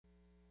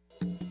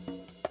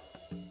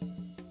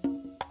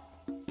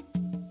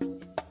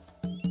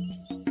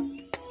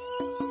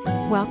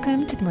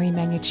Welcome to the Marie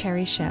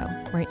Manuchehri Show,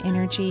 where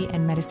energy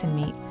and medicine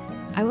meet.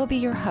 I will be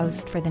your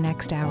host for the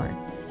next hour.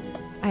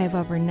 I have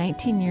over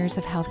 19 years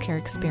of healthcare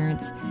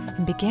experience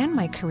and began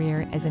my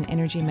career as an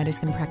energy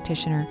medicine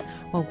practitioner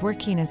while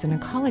working as an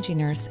oncology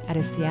nurse at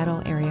a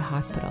Seattle area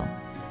hospital.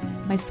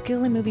 My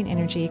skill in moving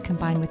energy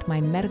combined with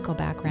my medical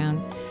background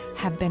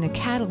have been a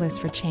catalyst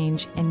for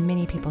change in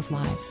many people's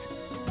lives.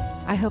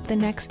 I hope the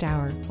next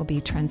hour will be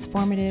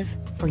transformative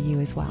for you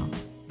as well.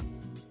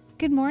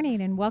 Good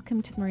morning and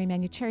welcome to the Marie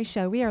Manuchehri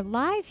Show. We are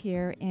live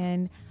here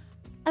in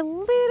a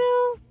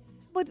little,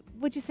 what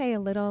would you say, a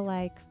little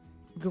like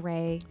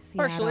gray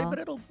Seattle. Partially, but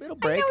it'll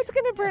break. I know it's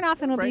going to burn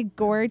off and it'll be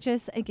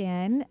gorgeous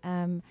again.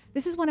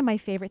 This is one of my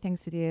favorite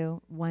things to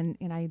do.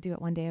 I do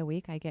it one day a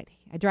week. I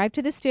drive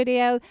to the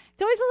studio.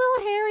 It's always a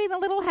little hairy and a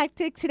little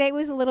hectic. Today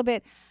was a little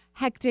bit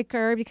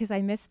hecticer because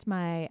I missed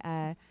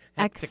my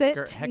exit.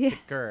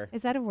 Hecticer.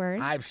 Is that a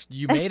word?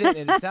 You made it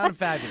and it sounded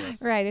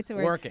fabulous. Right, it's a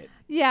word. Work it.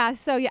 Yeah,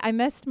 I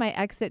missed my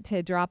exit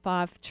to drop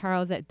off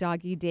Charles at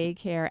doggy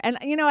daycare. And,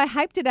 I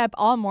hyped it up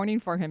all morning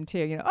for him, too.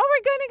 We're going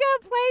to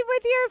go play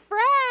with your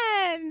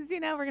friends.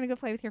 We're going to go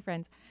play with your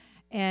friends.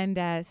 And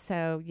I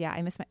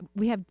missed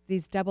we have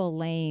these double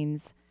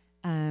lanes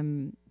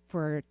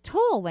for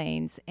toll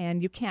lanes,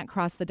 and you can't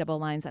cross the double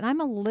lines. And I'm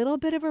a little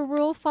bit of a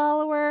rule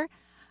follower.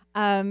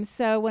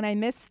 So when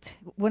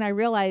I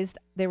realized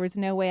there was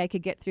no way I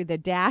could get through the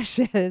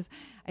dashes,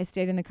 I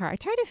stayed in the car. I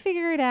tried to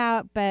figure it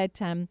out, but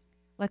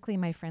luckily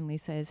my friend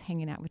Lisa is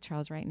hanging out with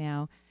Charles right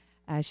now.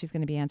 She's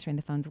going to be answering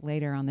the phones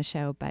later on the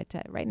show, but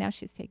right now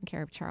she's taking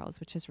care of Charles,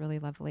 which is really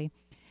lovely.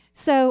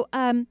 So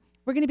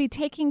we're going to be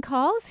taking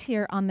calls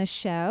here on the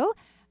show.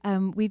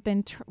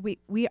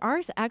 We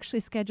are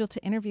actually scheduled to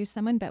interview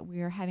someone, but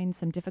we are having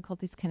some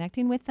difficulties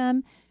connecting with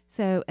them.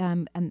 So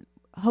and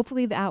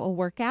hopefully that will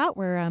work out.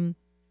 We're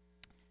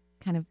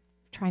kind of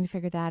trying to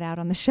figure that out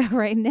on the show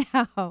right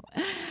now.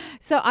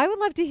 So I would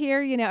love to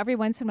hear, every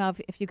once in a while,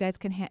 if you guys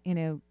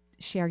can,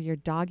 share your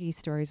doggy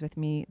stories with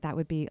me, that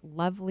would be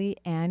lovely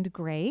and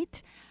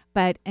great.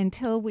 But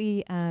until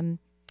we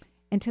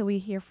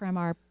hear from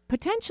our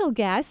potential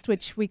guest,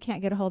 which we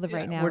can't get a hold of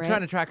right now, we're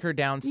trying to track her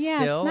down still.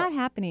 Yeah, it's not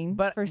happening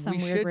but for some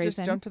weird reason. We should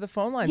just jump to the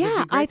phone lines.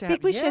 Yeah, I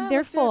think we should.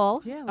 They're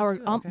full. Yeah, let's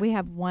do it. Okay. We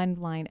have one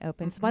line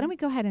open. So why don't we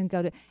go ahead and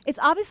go to... It's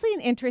obviously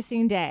an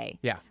interesting day.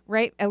 Yeah.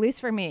 Right? At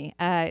least for me.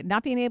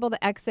 Not being able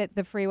to exit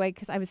the freeway,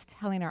 because I was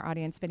telling our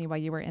audience, Benny, while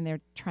you were in there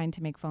trying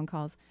to make phone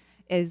calls,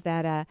 is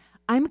that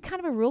I'm kind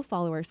of a rule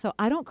follower, so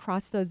I don't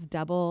cross those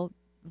double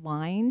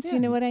lines. Yeah, you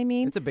know what I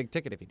mean? It's a big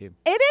ticket if you do.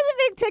 It is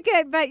a big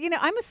ticket, but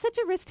I'm such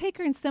a risk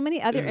taker in so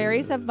many other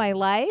areas of my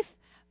life,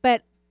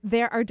 but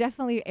there are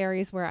definitely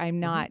areas where I'm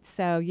not.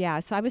 So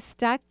I was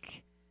stuck.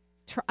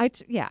 I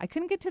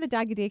couldn't get to the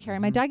doggy daycare.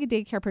 My doggy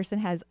daycare person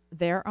has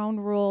their own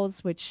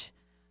rules, which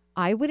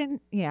I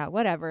wouldn't. Yeah,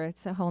 whatever.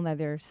 It's a whole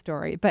nother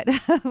story. But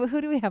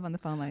who do we have on the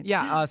phone line?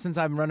 Yeah, since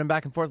I'm running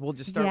back and forth, we'll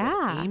just start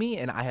with Amy,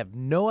 and I have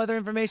no other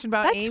information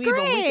about That's Amy, great.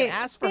 but we can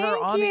ask for her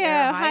on Thank the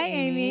air. you. Hi,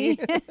 Amy.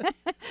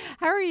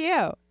 How are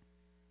you?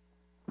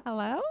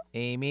 Hello?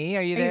 Amy,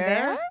 are you Are you there?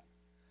 there?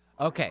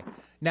 Okay.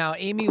 Now,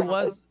 Amy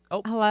was...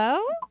 Oh,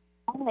 Hello?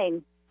 Hi.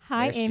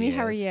 Hi, There she Amy.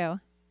 How are is. you?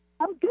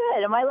 I'm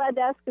good. Am I allowed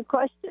to ask a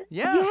question?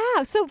 yeah.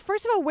 Yeah. So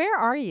first of all, where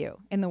are you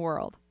in the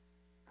world?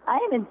 I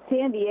am in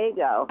San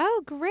Diego.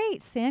 Oh,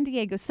 great. San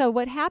Diego. So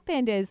what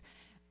happened is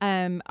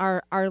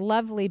our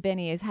lovely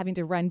Benny is having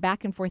to run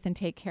back and forth and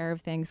take care of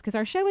things because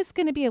our show is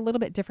going to be a little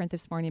bit different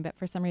this morning, but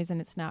for some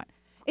reason it's not.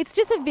 It's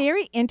just a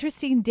very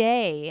interesting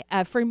day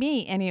for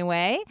me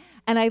anyway.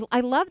 And I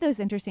love those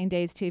interesting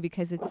days too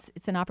because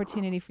it's an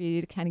opportunity for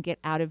you to kind of get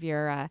out of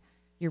your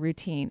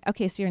routine.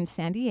 Okay, so you're in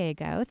San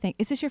Diego.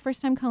 Is this your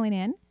first time calling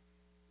in?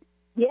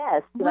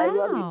 Yes. and I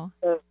love Wow.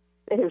 you.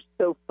 They're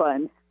so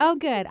fun. Oh,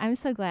 good. I'm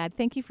so glad.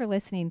 Thank you for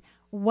listening.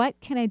 What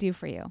can I do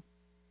for you?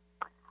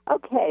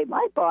 Okay,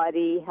 my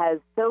body has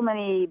so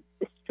many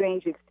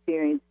strange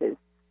experiences.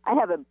 I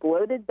have a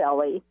bloated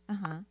belly.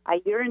 Uh-huh.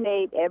 I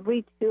urinate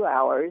every 2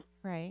 hours.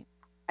 Right.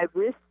 My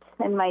wrists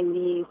and my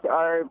knees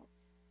are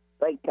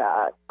like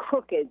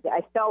crooked.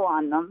 I fell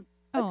on them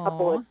a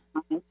couple of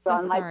times So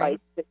on my sorry.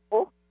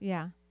 bicycle.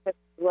 Yeah. I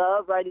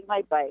love riding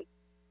my bike.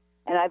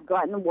 And I've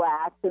gotten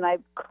whacked, and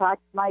I've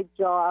cracked my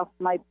jaw off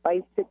my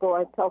bicycle.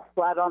 I fell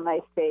flat on my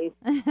face.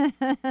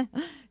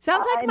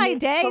 Sounds like I my mean,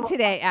 day come on.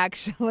 today,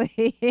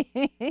 actually.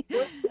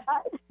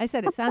 I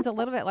said it sounds a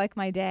little bit like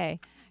my day.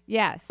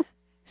 Yes.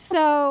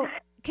 So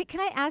can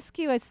I ask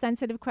you a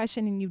sensitive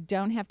question, and you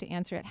don't have to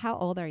answer it? How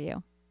old are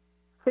you?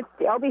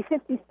 I'll be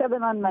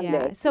 57 on Monday.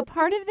 Yeah. So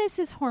part of this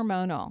is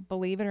hormonal,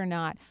 believe it or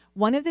not.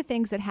 One of the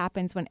things that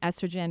happens when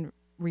estrogen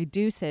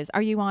reduces,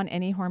 are you on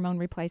any hormone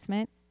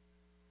replacement?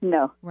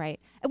 No. Right.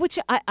 Which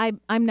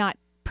I'm not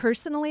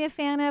personally a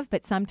fan of,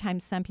 but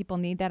sometimes some people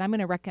need that. I'm going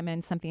to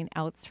recommend something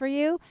else for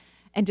you.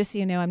 And just so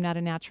you know, I'm not a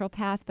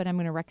naturopath, but I'm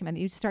going to recommend that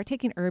you start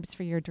taking herbs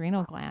for your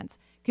adrenal glands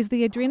because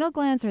the adrenal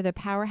glands are the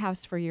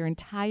powerhouse for your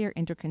entire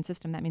endocrine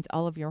system. That means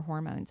all of your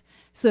hormones.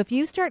 So if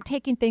you start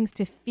taking things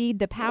to feed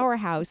the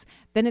powerhouse,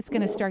 then it's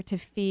going to start to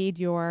feed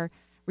your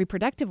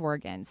reproductive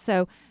organs.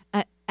 So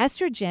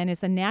estrogen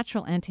is a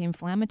natural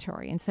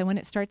anti-inflammatory. And so when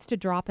it starts to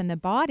drop in the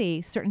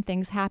body, certain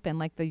things happen,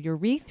 like the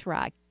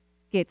urethra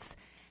gets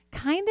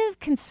kind of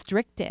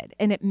constricted,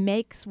 and it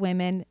makes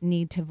women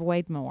need to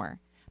void more.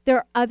 There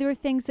are other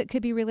things that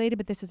could be related,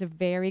 but this is a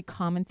very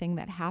common thing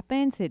that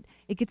happens. It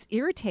gets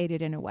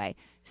irritated in a way.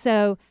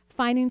 So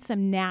finding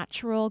some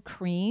natural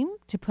cream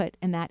to put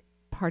in that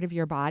part of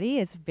your body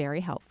is very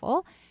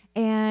helpful.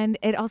 And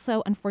it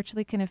also,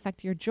 unfortunately, can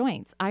affect your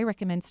joints. I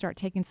recommend start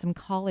taking some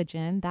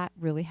collagen. That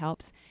really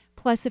helps.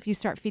 Plus, if you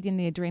start feeding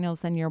the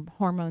adrenals, then your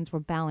hormones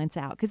will balance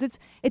out. Because it's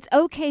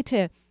okay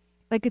to,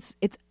 like,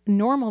 it's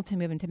normal to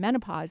move into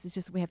menopause. It's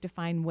just we have to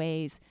find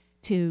ways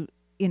to,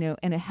 in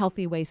a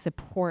healthy way,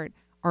 support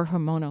our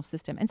hormonal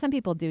system. And some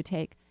people do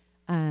take,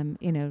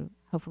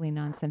 hopefully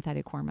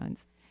non-synthetic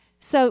hormones.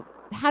 So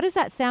how does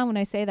that sound when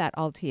I say that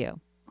all to you?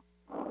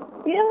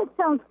 Yeah, it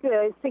sounds good.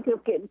 I was thinking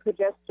of getting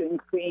progesterone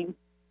cream.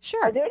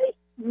 Sure. Are there any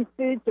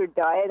foods or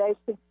diet I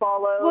should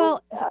follow?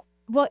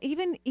 Well,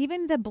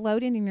 even the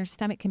bloating in your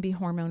stomach can be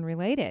hormone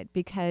related,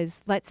 because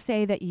let's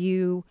say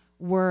you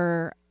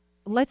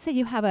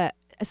have a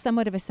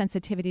somewhat of a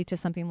sensitivity to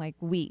something like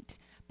wheat,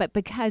 but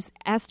because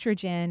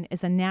estrogen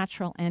is a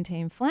natural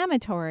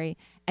anti-inflammatory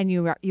and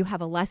you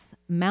have a less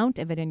amount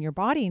of it in your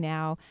body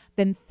now,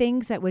 then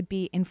things that would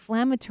be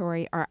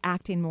inflammatory are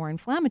acting more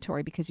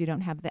inflammatory because you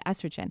don't have the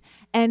estrogen.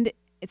 And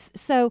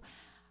so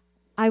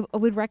I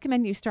would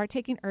recommend you start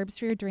taking herbs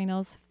for your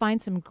adrenals.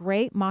 Find some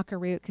great maca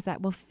root, because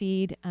that will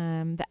feed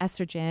the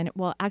estrogen. It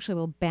will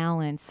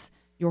balance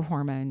your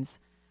hormones.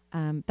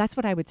 That's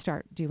what I would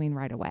start doing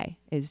right away,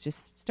 is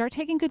just start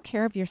taking good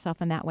care of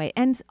yourself in that way.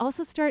 And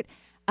also start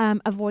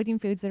avoiding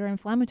foods that are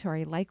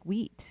inflammatory, like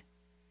wheat.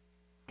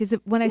 Because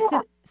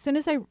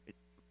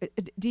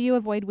do you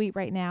avoid wheat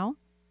right now?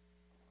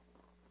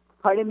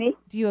 Pardon me?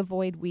 Do you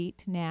avoid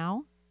wheat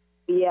now?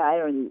 Yeah, I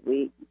don't eat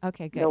wheat.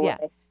 Okay, good. No yeah.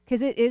 way.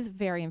 Because it is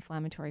very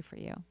inflammatory for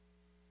you.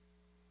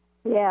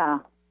 Yeah.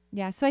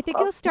 Yeah, so I think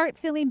you'll start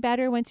feeling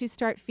better once you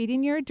start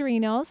feeding your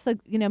adrenals. So,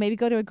 maybe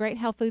go to a great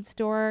health food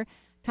store,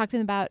 talk to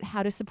them about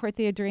how to support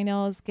the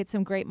adrenals, get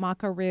some great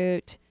maca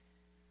root,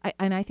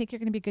 and I think you're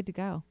going to be good to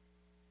go.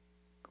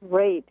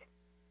 Great.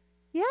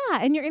 Yeah,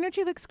 and your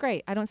energy looks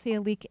great. I don't see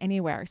a leak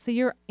anywhere. So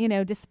you're,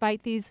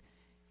 despite these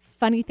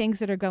funny things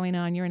that are going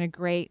on, you're in a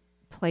great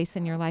place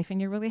in your life,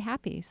 and you're really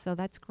happy. So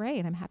that's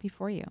great. I'm happy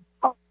for you.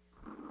 Oh,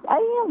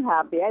 I am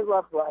happy. I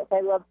love life. I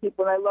love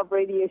people, and I love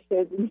radio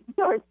shows. And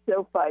you are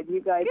so fun.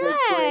 You guys are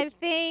great. Good.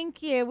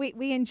 Thank you.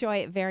 We enjoy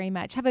it very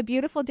much. Have a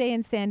beautiful day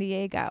in San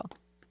Diego.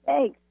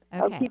 Thanks.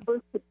 Okay. I'll keep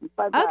listening.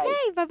 Bye-bye.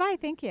 Okay. Bye-bye.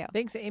 Thank you.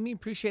 Thanks, Amy.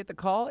 Appreciate the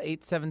call.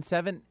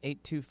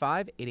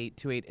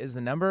 877-825-8828 is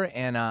the number.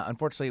 And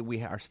unfortunately,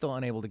 we are still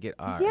unable to get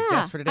our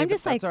guest for today. I'm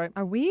just that's all right.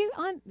 Are we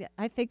on?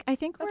 I think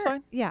That's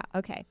fine. Yeah.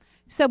 Okay.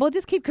 So we'll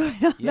just keep going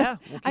on. Yeah.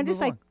 We'll keep I'm just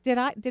moving like,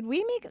 on. did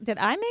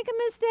I make a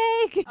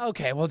mistake?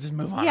 Okay, we'll just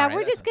move on. Yeah, All right,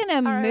 we're just going to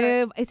all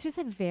move. right. It's just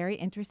a very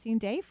interesting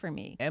day for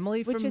me.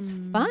 Emily which is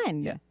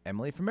fun. Yeah,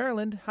 Emily from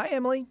Maryland. Hi,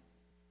 Emily.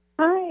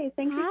 Hi,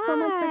 thank you so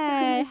much for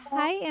Hi.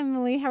 Hi,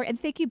 Emily. And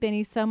thank you,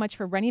 Benny, so much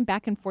for running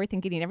back and forth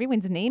and getting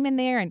everyone's name in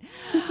there. And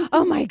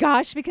oh my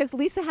gosh, because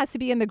Lisa has to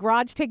be in the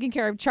garage taking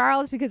care of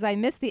Charles because I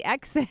missed the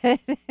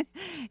exit.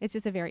 It's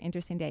just a very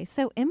interesting day.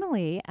 So,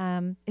 Emily,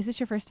 is this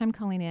your first time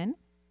calling in?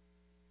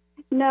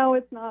 No,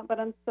 it's not, but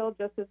I'm still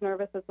just as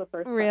nervous as the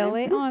first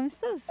Really? time. Oh, I'm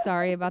so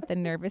sorry about the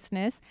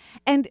nervousness.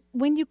 And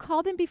when you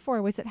called in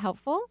before, was it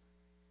helpful?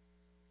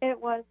 It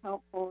was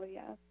helpful,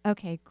 yes.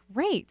 Okay,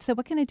 great. So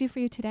what can I do for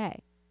you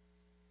today?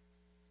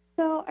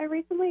 So I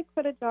recently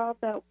quit a job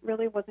that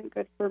really wasn't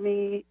good for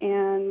me,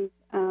 and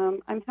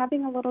I'm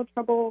having a little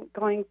trouble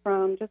going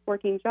from just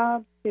working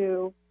jobs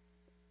to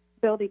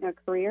building a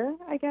career,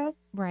 I guess.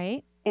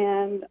 Right.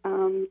 And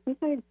since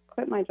I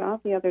quit my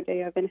job the other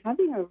day, I've been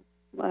having a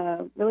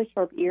really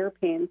sharp ear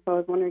pain, so I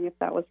was wondering if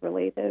that was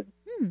related.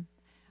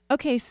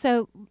 Okay,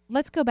 so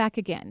let's go back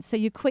again. So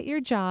you quit your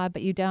job,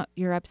 but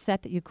you're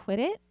upset that you quit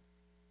it?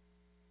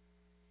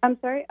 I'm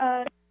sorry,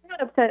 I'm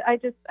not upset. I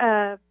just,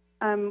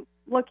 I'm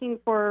looking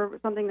for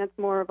something that's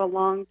more of a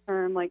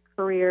long-term,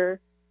 career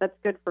that's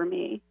good for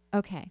me.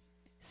 Okay.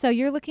 So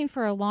you're looking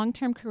for a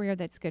long-term career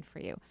that's good for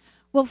you.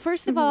 Well,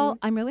 first of all,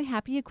 I'm really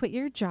happy you quit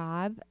your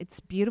job. It's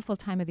a beautiful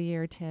time of the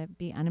year to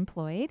be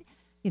unemployed.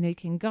 You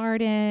can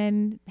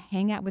garden,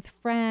 hang out with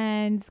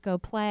friends, go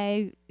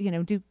play,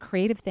 do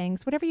creative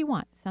things, whatever you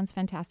want. Sounds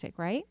fantastic,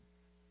 right?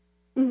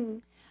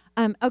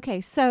 Mm-hmm. Okay,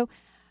 so,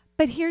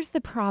 but here's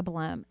the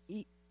problem,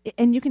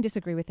 and you can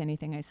disagree with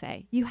anything I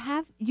say. You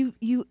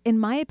in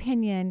my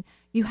opinion,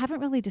 you haven't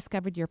really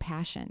discovered your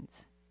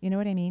passions. You know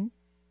what I mean?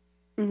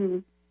 Mm-hmm.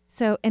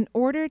 So in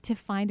order to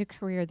find a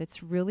career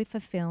that's really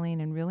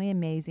fulfilling and really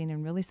amazing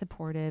and really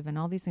supportive and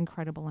all these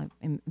incredible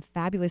and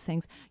fabulous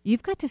things,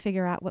 you've got to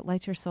figure out what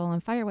lights your soul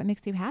on fire, what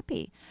makes you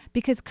happy.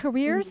 Because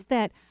careers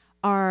that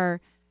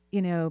are,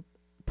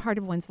 part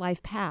of one's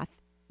life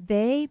path,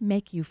 they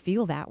make you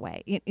feel that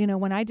way.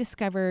 When I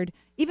discovered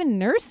even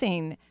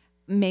nursing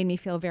made me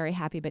feel very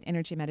happy, but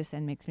energy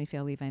medicine makes me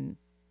feel even,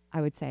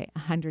 I would say,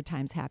 100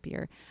 times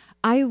happier.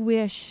 I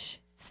wish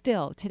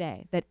still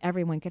today that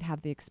everyone could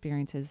have the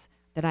experiences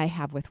that I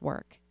have with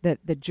work,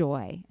 the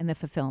joy and the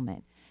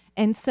fulfillment.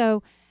 And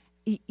so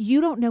you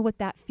don't know what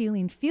that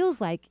feeling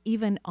feels like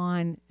even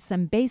on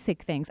some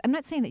basic things. I'm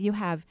not saying that you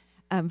have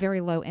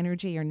very low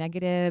energy or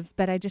negative,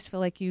 but I just feel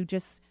like you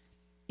just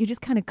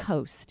kind of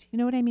coast. You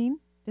know what I mean?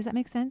 Does that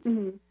make sense?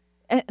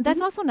 Mm-hmm.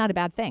 That's also not a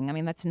bad thing. I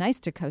mean, that's nice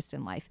to coast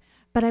in life.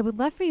 But I would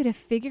love for you to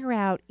figure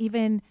out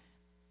even,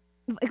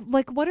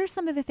 like, what are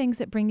some of the things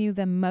that bring you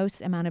the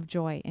most amount of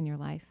joy in your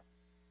life?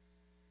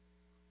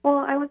 Well,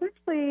 I was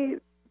actually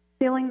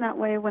feeling that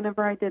way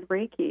whenever I did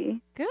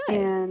Reiki. Good.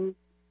 And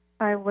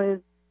I was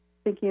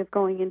thinking of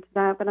going into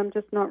that, but I'm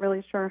just not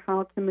really sure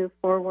how to move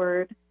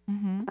forward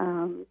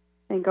and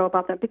go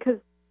about that. Because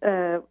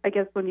I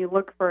guess when you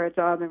look for a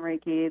job in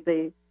Reiki,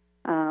 they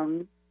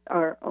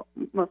are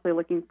mostly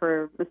looking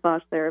for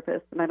massage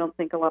therapists, and I don't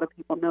think a lot of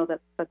people know that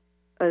that's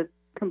a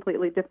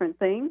completely different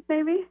thing,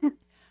 maybe.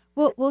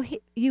 Well,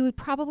 you would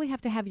probably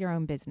have to have your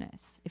own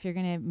business if you're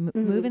going to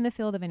move in the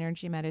field of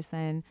energy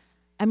medicine.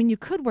 I mean, you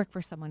could work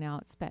for someone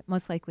else, but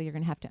most likely you're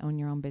going to have to own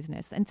your own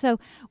business. And so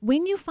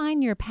when you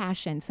find your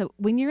passion, so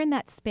when you're in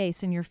that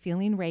space and you're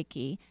feeling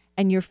Reiki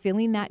and you're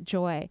feeling that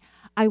joy,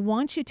 I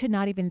want you to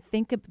not even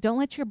don't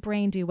let your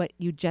brain do what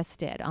you just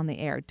did on the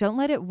air. Don't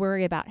let it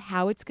worry about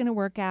how it's going to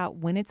work out,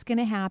 when it's going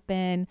to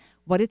happen,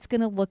 what it's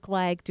going to look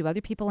like. Do other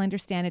people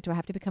understand it? Do I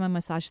have to become a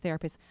massage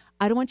therapist?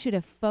 I don't want you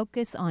to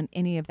focus on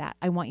any of that.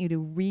 I want you to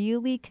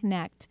really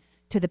connect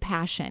to the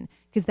passion,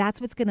 because that's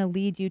what's going to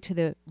lead you to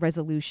the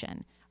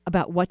resolution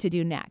about what to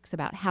do next,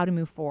 about how to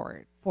move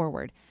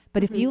forward.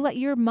 But if you let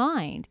your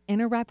mind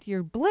interrupt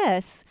your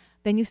bliss,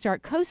 then you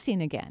start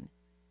coasting again.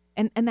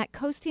 And that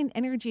coasting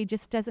energy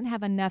just doesn't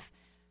have enough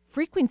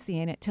frequency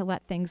in it to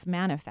let things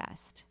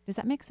manifest. Does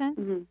that make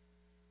sense? Mm-hmm.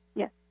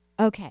 Yes.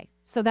 Okay.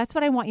 So that's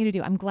what I want you to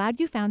do. I'm glad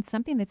you found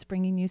something that's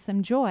bringing you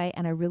some joy,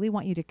 and I really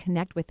want you to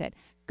connect with it.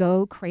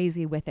 Go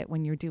crazy with it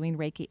when you're doing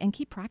Reiki, and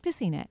keep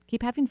practicing it.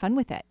 Keep having fun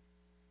with it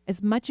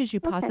as much as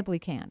you possibly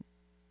can.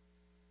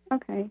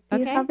 Okay. Do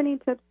you have any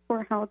tips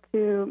for how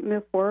to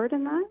move forward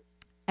in that?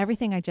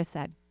 Everything I just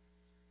said.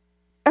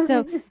 Okay.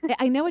 So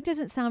I know it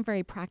doesn't sound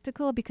very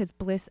practical, because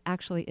bliss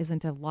actually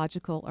isn't a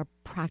logical or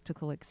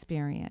practical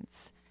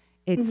experience.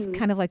 It's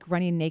kind of like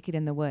running naked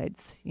in the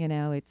woods. You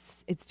know,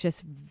 it's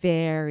just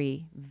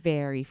very,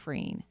 very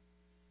freeing.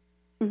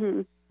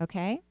 Mm-hmm.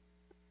 Okay?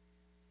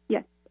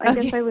 Yes. I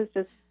guess I was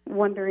just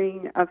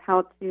wondering of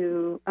how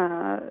to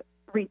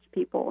reach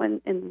people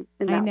in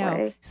that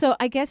way. So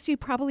I guess you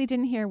probably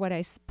didn't hear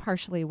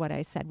partially what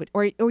I said,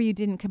 or you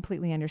didn't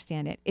completely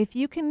understand it. If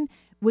you can,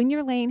 when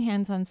you're laying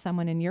hands on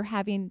someone and you're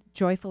having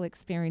joyful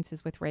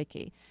experiences with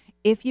Reiki,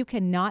 if you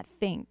cannot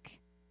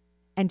think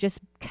and just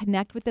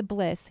connect with the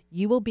bliss,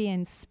 you will be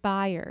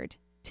inspired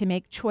to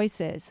make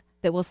choices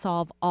that will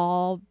solve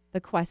all the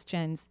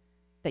questions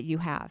that you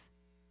have.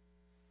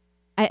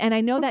 And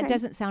I know that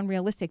doesn't sound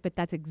realistic, but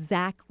that's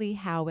exactly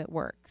how it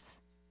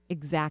works.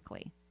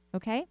 Exactly.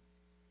 Okay?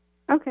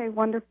 Okay,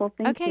 wonderful.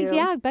 Thank you. Okay,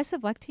 yeah, best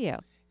of luck to you.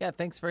 Yeah,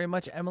 thanks very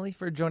much, Emily,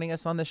 for joining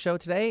us on the show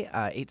today.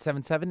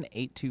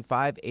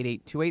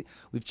 877-825-8828.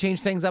 We've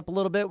changed things up a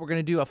little bit. We're going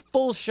to do a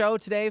full show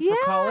today for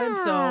call-in,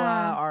 so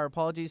our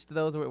apologies to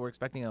those. We're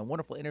expecting a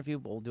wonderful interview,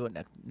 but we'll do it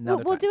another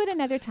time. We'll do it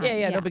another time.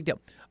 Yeah, no big deal.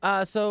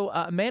 So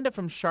Amanda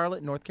from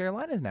Charlotte, North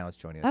Carolina is now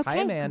joining us. Okay, Hi,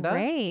 Amanda.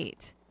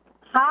 Great.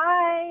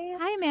 Hi.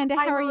 Hi, Amanda.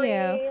 Hi, How are Marie.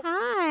 you?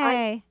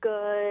 Hi. I'm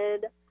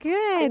good.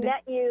 Good. I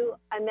met you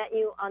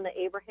on the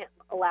Abraham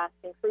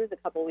Alaskan cruise a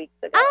couple weeks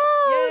ago.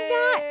 Oh,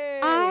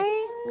 Yay!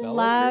 I Fellow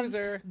loved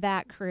cruiser.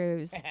 that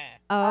cruise. I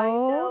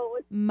Oh, know,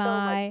 it's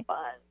my so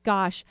much fun.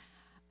 gosh.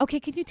 Okay,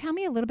 can you tell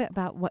me a little bit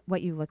about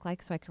what you look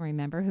like so I can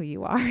remember who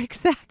you are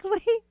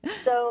exactly?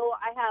 So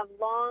I have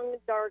long,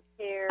 dark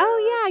hair.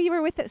 Oh, yeah, you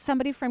were with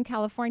somebody from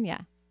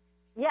California.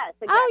 Yes.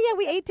 Exactly. Oh, yeah,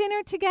 we ate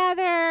dinner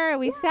together.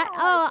 We sat.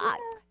 Yeah.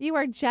 You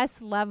are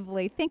just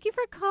lovely. Thank you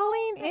for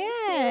calling in.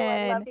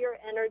 I love your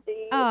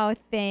energy. Oh,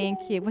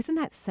 thank you. Wasn't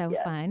that so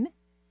fun?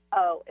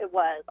 Oh, it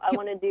was. I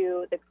want to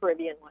do the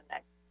Caribbean one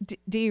next.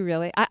 Do you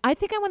really? I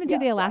think I want to do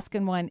the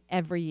Alaskan one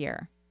every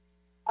year.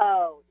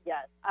 Oh,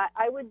 yes.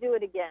 I would do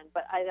it again,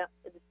 but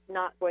it's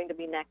not going to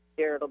be next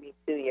year. It'll be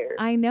 2 years.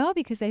 I know,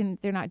 because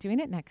they're not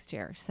doing it next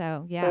year.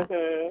 So, yeah.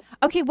 Mm-hmm.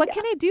 Okay, what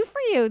can I do for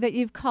you that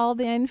you've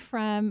called in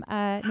from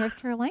North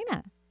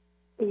Carolina?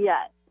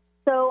 Yes.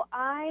 So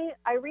I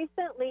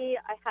recently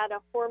had a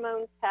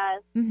hormone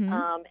test, Mm-hmm.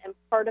 and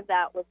part of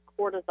that was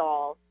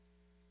cortisol.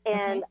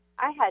 And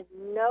I had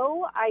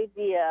no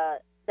idea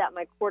that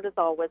my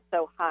cortisol was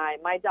so high.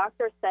 My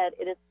doctor said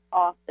it is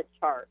off the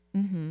chart.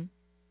 Mm-hmm.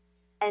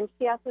 And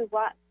she asked me,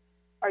 "What?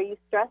 Are you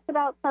stressed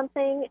about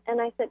something?"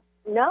 And I said,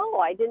 "No,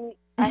 I didn't.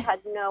 I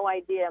had no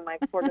idea my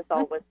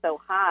cortisol was so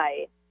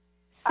high.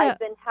 So, I've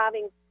been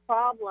having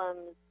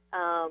problems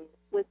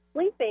with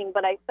sleeping,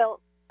 but I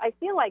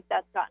feel like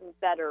that's gotten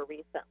better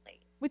recently."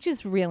 which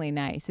is really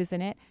nice,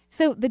 isn't it?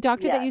 So the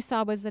doctor that Yes. you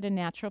saw, was it a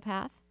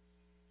naturopath?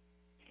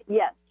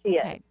 Yes, she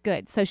is. Okay,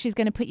 good. So she's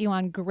going to put you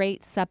on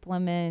great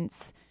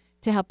supplements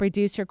to help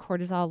reduce your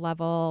cortisol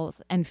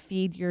levels and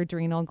feed your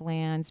adrenal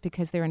glands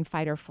because they're in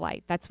fight or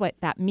flight. That's what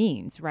that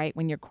means, right?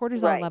 When your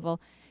cortisol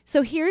level.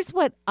 So here's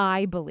what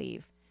I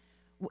believe.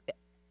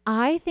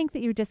 I think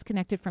that you're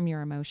disconnected from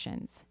your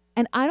emotions.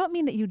 And I don't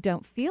mean that you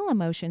don't feel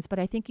emotions, but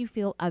I think you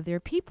feel other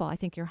people. I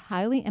think you're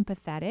highly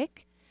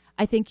empathetic.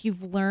 I think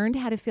you've learned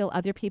how to feel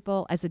other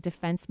people as a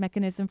defense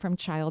mechanism from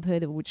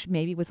childhood, which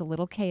maybe was a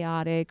little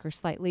chaotic or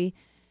slightly,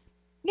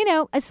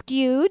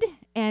 askewed.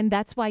 And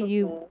that's why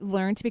you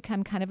learn to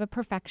become kind of a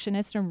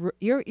perfectionist. Or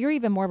you're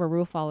even more of a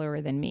rule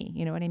follower than me.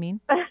 You know what I mean?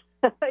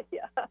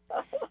 Yeah.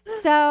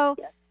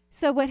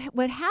 So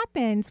what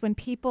happens when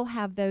people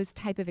have those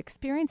type of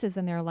experiences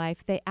in their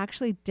life, they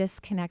actually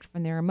disconnect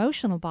from their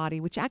emotional body,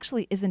 which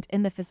actually isn't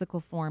in the physical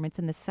form. It's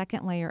in the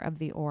second layer of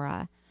the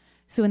aura.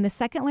 So in the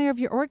second layer of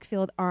your auric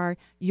field are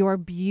your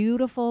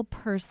beautiful,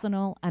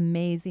 personal,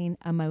 amazing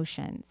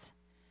emotions.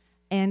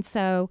 And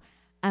so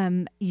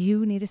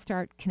you need to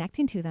start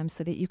connecting to them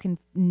so that you can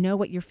know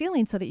what you're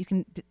feeling, so that you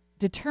can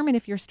determine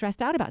if you're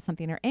stressed out about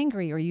something or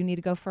angry, or you need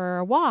to go for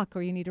a walk,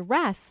 or you need to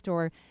rest,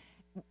 or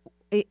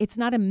it's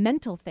not a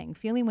mental thing.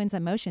 Feeling one's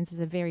emotions is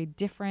a very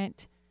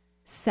different,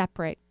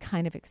 separate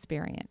kind of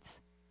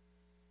experience.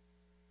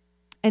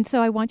 And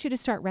so I want you to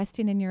start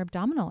resting in your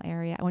abdominal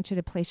area. I want you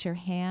to place your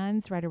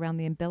hands right around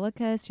the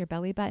umbilicus, your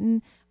belly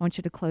button. I want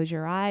you to close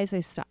your eyes.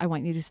 I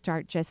want you to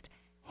start just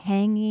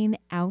hanging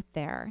out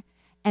there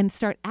and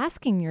start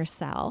asking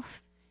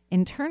yourself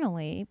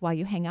internally while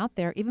you hang out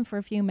there, even for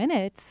a few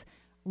minutes.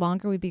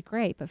 Longer would be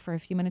great, but for a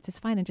few minutes is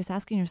fine. And just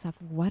asking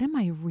yourself, what am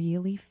I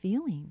really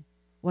feeling?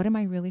 What am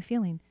I really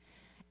feeling?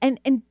 And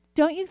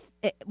don't you,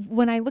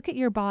 when I look at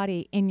your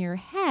body in your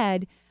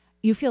head,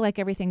 you feel like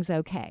everything's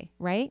okay,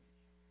 right?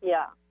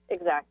 Yeah,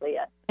 exactly.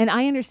 Yes. And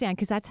I understand,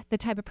 because that's the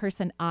type of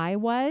person I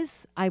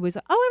was.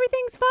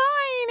 Everything's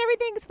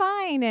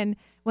fine. And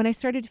when I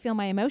started to feel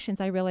my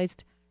emotions, I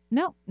realized,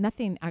 no,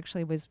 nothing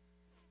actually was,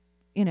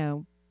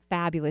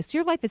 fabulous.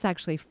 Your life is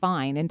actually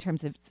fine in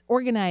terms of it's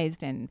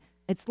organized and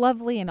it's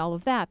lovely and all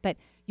of that, but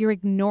you're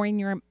ignoring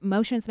your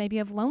emotions, maybe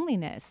of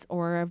loneliness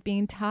or of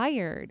being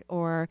tired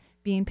or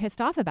being pissed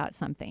off about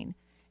something.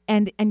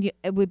 And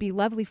it would be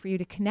lovely for you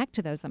to connect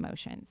to those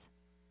emotions.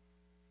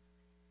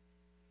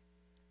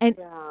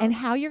 And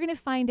how you're going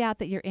to find out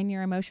that you're in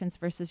your emotions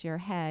versus your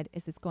head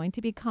is it's going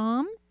to be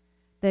calm.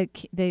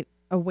 The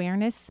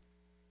awareness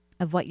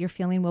of what you're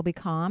feeling will be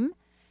calm,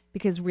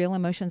 because real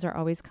emotions are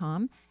always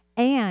calm.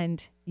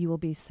 And you will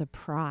be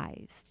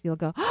surprised. You'll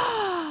go,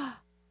 oh,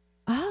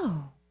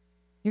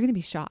 you're going to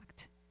be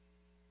shocked.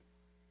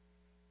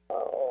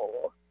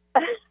 Oh.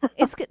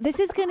 This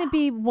is going to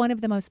be one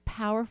of the most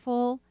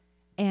powerful,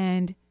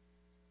 and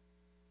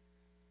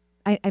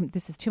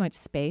this is too much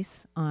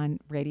space on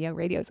radio.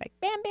 Radio's like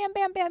bam, bam,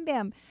 bam, bam,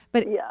 bam.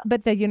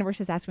 But the universe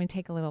is asking me to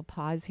take a little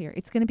pause here.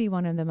 It's going to be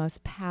one of the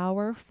most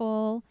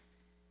powerful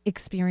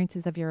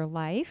experiences of your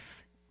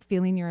life,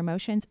 feeling your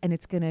emotions, and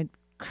it's going to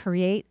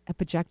create a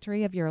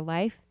trajectory of your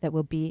life that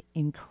will be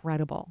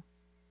incredible.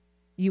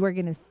 You are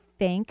going to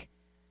thank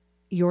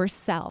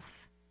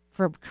yourself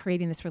for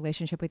creating this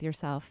relationship with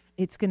yourself.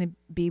 It's going to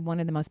be one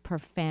of the most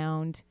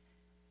profound,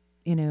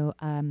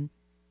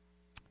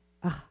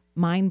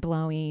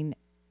 mind-blowing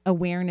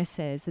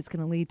awarenesses. It's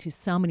going to lead to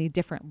so many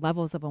different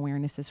levels of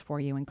awarenesses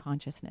for you and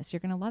consciousness. You're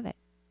going to love it.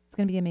 It's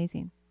going to be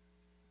amazing.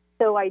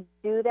 So I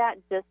do that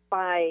just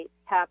by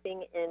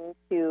tapping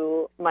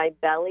into my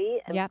belly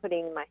and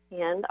putting my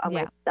hand on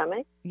my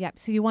stomach. Yep.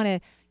 So you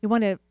want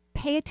to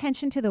pay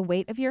attention to the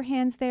weight of your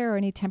hands there, or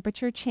any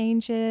temperature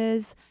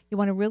changes. You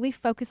want to really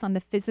focus on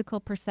the physical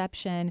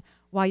perception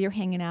while you're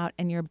hanging out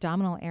in your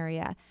abdominal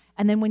area.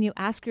 And then when you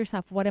ask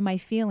yourself, what am I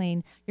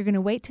feeling? You're going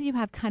to wait till you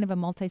have kind of a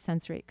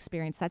multisensory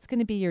experience. That's going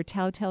to be your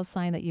telltale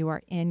sign that you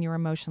are in your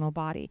emotional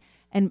body.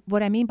 And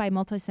what I mean by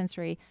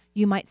multisensory,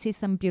 you might see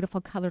some beautiful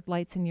colored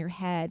lights in your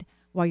head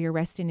while you're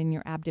resting in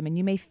your abdomen.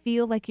 You may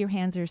feel like your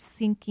hands are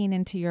sinking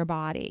into your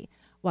body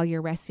while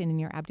you're resting in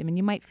your abdomen.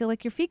 You might feel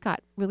like your feet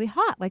got really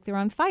hot, like they're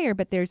on fire,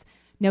 but there's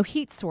no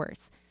heat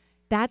source.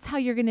 That's how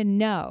you're going to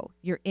know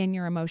you're in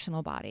your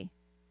emotional body.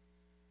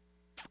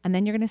 And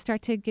then you're going to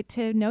start to get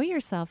to know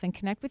yourself and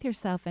connect with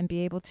yourself and be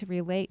able to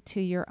relate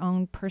to your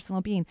own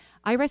personal being.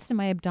 I rest in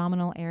my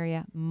abdominal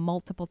area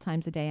multiple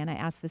times a day, and I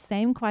ask the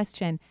same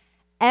question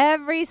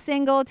every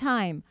single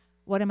time.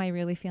 What am I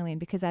really feeling?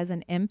 Because as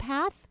an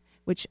empath,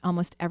 which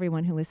almost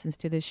everyone who listens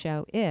to this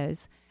show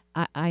is,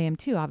 I am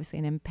too, obviously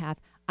an empath.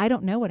 I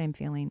don't know what I'm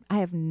feeling. I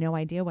have no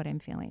idea what I'm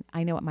feeling.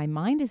 I know what my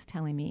mind is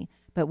telling me,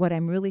 but what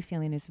I'm really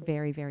feeling is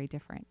very, very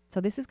different.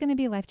 So this is going to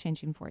be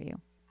life-changing for you.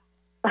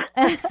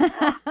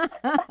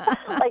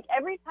 Like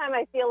every time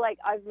I feel like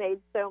I've made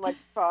so much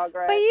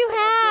progress. But you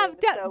have.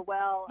 So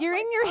well. You're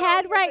in your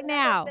head right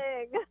now.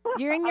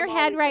 You're in your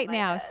head right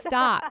now.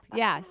 Stop.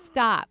 Yeah,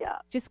 stop. Yeah.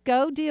 Just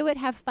go do it,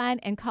 have fun,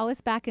 and call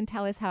us back and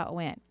tell us how it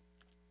went.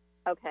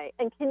 Okay.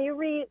 And can you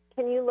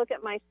look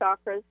at my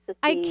chakras to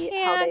I see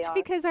how they can't are?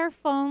 because our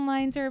phone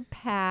lines are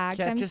packed.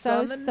 Catch I'm us so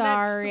on the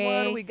sorry.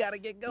 next one. We got to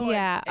get going.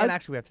 Yeah. And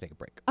actually, we have to take a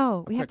break.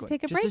 Oh, we have quick to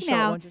take a one. Just break a short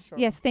now. one, just a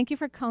short Yes, thank you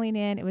for calling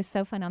in. It was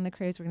so fun on the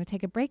cruise. We're going to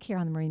take a break here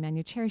on the Marie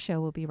Manucherry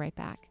Show. We'll be right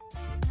back.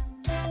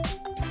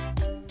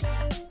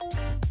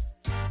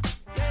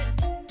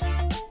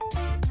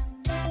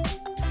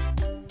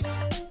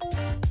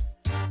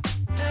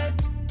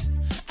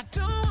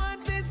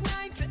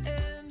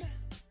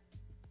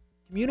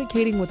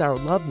 Communicating with our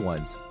loved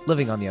ones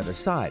living on the other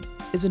side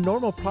is a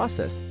normal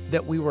process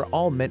that we were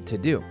all meant to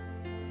do.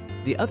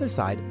 The other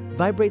side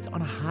vibrates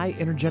on a high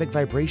energetic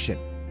vibration,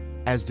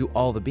 as do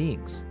all the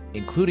beings,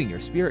 including your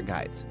spirit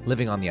guides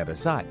living on the other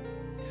side.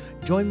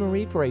 Join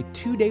Marie for a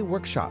 2-day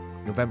workshop,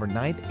 November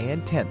 9th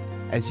and 10th,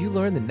 as you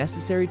learn the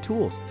necessary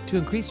tools to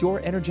increase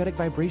your energetic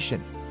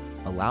vibration,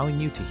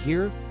 allowing you to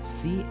hear,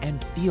 see,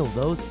 and feel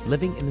those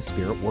living in the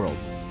spirit world.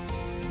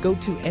 Go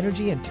to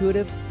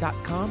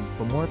energyintuitive.com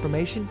for more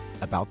information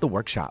about the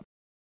workshop.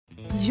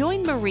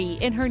 Join Marie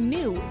in her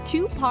new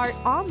 2-part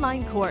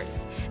online course,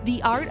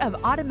 The Art of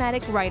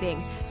Automatic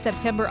Writing,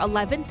 September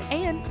 11th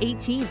and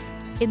 18th.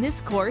 In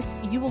this course,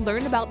 you will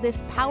learn about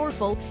this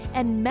powerful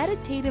and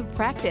meditative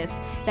practice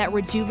that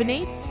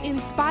rejuvenates,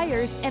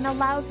 inspires, and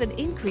allows an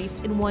increase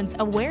in one's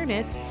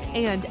awareness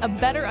and a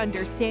better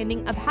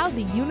understanding of how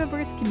the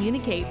universe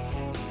communicates.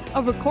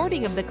 A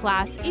recording of the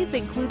class is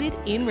included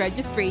in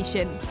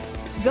registration.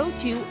 Go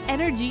to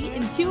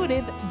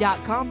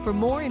energyintuitive.com for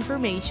more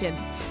information.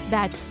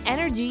 That's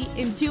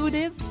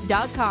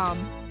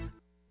energyintuitive.com.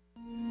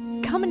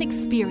 Come and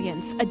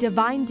experience a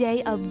divine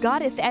day of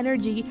goddess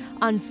energy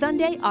on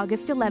Sunday,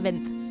 August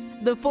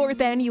 11th. The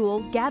 4th annual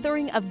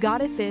Gathering of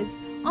Goddesses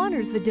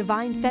honors the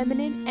divine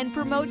feminine and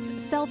promotes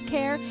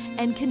self-care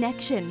and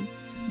connection.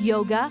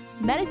 Yoga,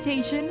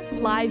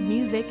 meditation, live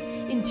music,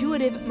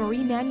 intuitive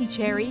Marie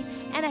Manucherry,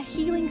 and a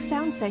healing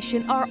sound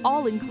session are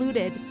all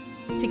included.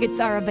 Tickets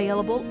are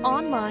available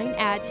online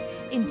at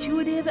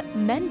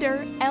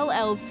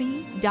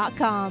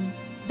intuitivemenderllc.com.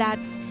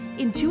 That's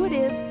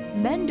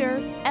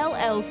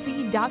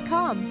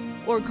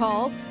intuitivemenderllc.com or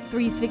call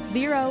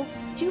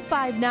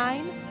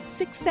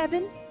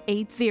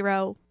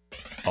 360-259-6780.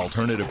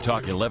 Alternative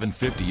Talk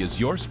 1150 is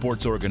your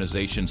sports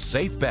organization's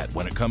safe bet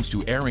when it comes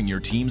to airing your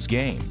team's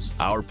games.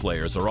 Our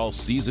players are all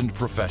seasoned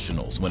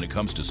professionals when it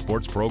comes to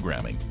sports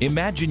programming.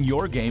 Imagine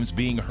your games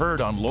being heard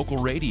on local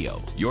radio.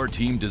 Your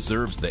team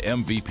deserves the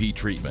MVP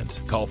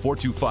treatment. Call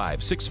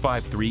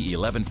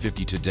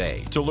 425-653-1150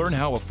 today to learn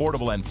how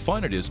affordable and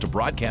fun it is to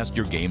broadcast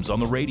your games on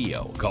the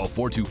radio. Call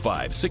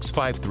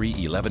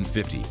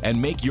 425-653-1150 and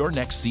make your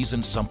next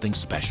season something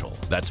special.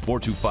 That's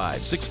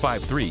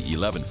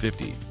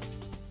 425-653-1150.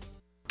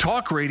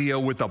 Talk radio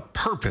with a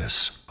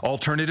purpose.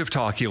 Alternative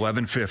Talk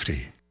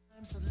 1150.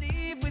 So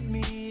leave with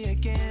me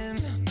again.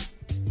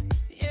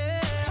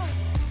 Yeah.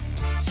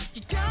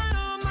 You got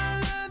all my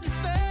love to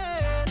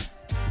spend.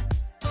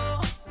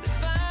 Oh, let's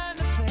find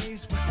a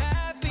place where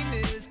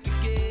happiness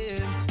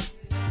begins.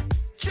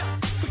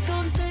 We're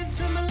gonna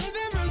dance in my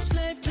living room,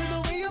 slave to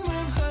the way you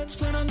move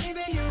hurts when I'm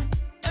leaving you.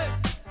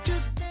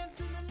 Just dance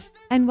in the living room.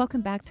 And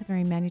welcome back to the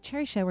Marie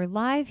Manucherry Show. We're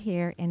live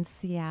here in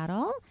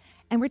Seattle,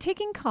 and we're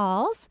taking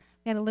calls.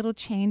 We had a little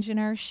change in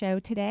our show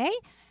today.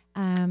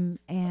 And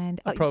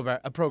A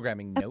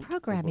programming note. A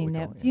programming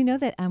note. Yeah. Do you know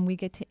that we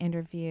get to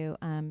interview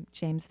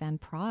James Van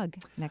Prague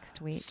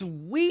next week?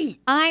 Sweet.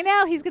 I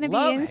know. He's going to be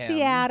Love in him.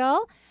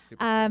 Seattle.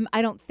 Super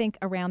I don't think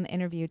around the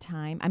interview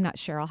time. I'm not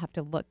sure. I'll have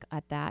to look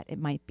at that. It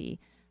might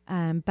be.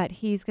 But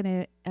he's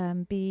going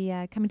to be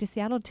coming to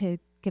Seattle to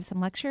give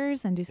some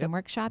lectures and do some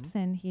workshops.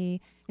 And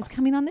he is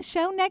coming on the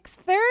show next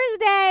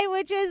Thursday,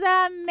 which is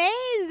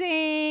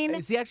amazing.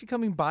 Is he actually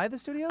coming by the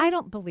studio? I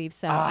don't believe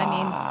so. we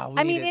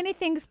I mean, need it.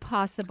 anything's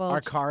possible. Our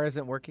car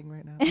isn't working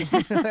right now.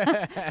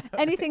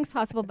 Anything's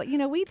possible. But,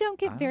 we don't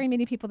get very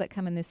many people that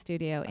come in the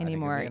studio I think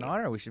anymore. it'd be an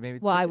honor. We should maybe.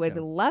 Well, I pitch it would to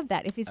him. love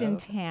that if he's in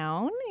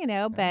town,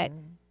 but,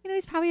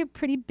 he's probably a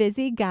pretty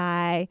busy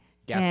guy.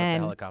 Gas up the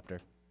and-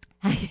 helicopter.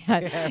 Gas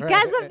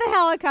up the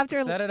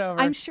helicopter. Set it over.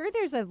 I'm sure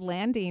there's a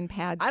landing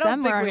pad I don't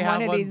somewhere think we in have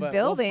one of one, these but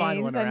buildings. We'll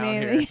find one I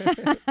around mean,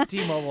 here.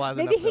 T-Mobile has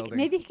maybe enough buildings.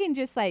 maybe he can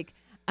just transport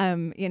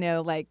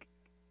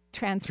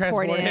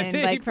Transport in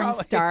it. like from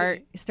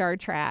Probably. Star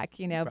Trek,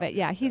 But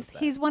yeah,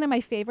 he's one of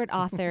my favorite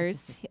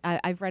authors.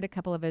 I've read a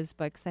couple of his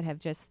books that have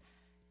just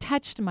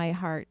touched my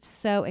heart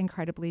so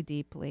incredibly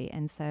deeply,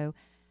 and so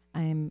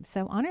I'm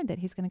so honored that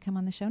he's going to come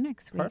on the show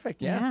next week. Perfect.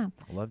 Yeah.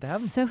 I'd love to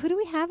have him. So who do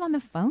we have on the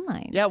phone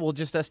line? Yeah, we'll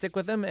just stick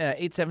with them.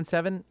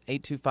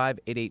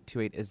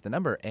 877-825-8828 is the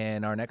number.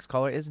 And our next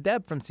caller is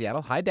Deb from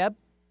Seattle. Hi, Deb.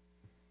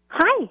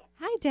 Hi.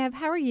 Hi, Deb.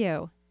 How are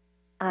you?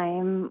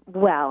 I'm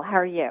well. How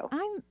are you?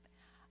 I'm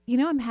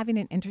having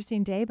an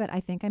interesting day, but I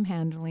think I'm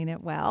handling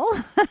it well.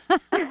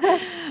 You're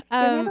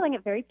handling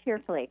it very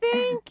cheerfully.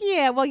 Thank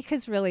you. Well,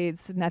 because really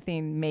it's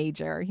nothing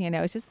major,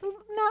 it's just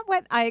not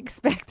what I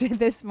expected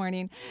this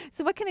morning.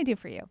 So what can I do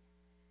for you?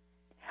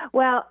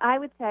 Well, I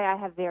would say I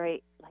have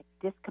very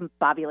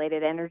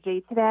discombobulated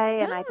energy today,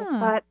 and I just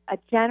thought a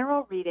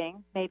general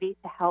reading maybe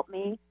to help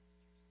me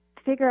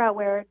figure out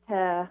where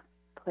to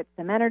put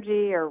some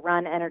energy or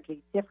run energy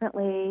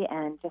differently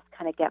and just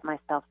kind of get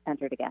myself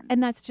centered again.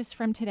 And that's just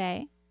from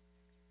today?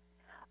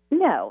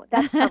 No,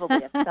 that's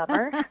probably a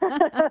summer.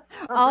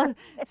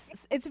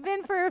 It's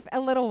been for a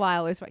little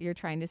while is what you're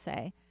trying to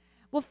say.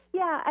 Well,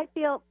 yeah, I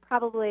feel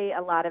probably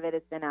a lot of it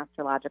has been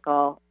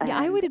astrological. Yeah,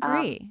 I would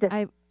agree.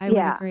 I would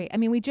agree. I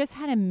mean, we just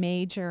had a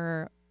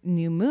major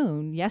new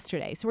moon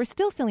yesterday, so we're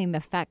still feeling the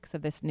effects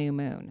of this new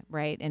moon,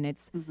 right? And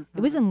it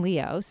was in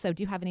Leo. So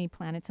do you have any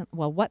planets do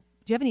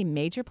you have any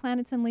major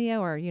planets in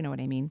Leo, or you know what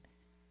I mean?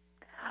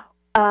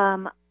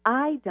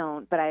 I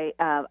don't, but I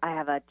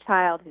have a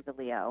child who's a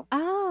Leo.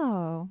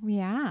 Oh,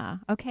 yeah.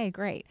 Okay,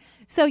 great.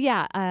 So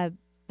yeah,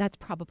 that's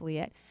probably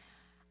it.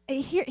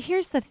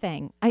 Here's the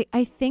thing.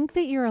 I think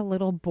that you're a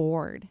little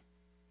bored.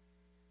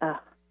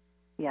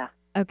 Yeah.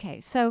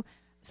 Okay, so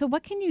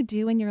what can you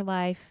do in your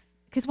life?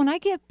 Because when I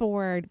get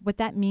bored, what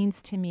that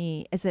means to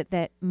me is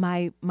that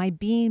my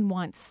being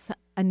wants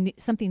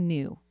something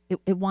new.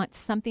 It wants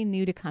something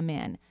new to come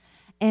in.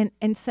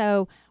 And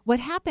so what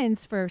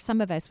happens for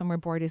some of us when we're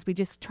bored is we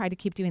just try to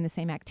keep doing the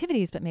same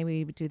activities, but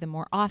maybe we do them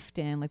more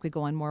often, like we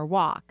go on more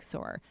walks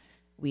or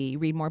we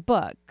read more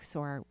books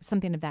or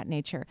something of that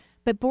nature.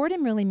 But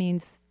boredom really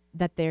means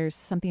that there's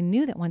something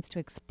new that wants to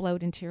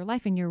explode into your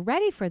life and you're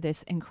ready for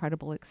this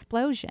incredible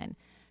explosion.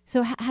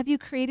 So have you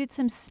created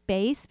some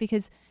space?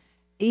 Because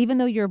even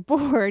though you're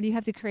bored, you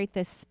have to create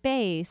this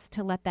space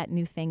to let that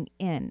new thing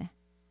in.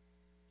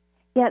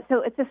 Yeah,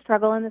 so it's a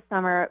struggle in the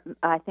summer.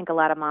 I think a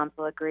lot of moms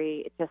will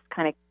agree. It's just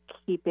kind of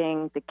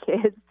keeping the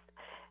kids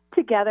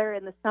together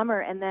in the summer.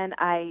 And then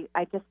I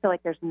just feel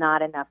like there's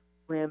not enough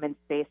room and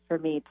space for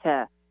me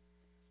to,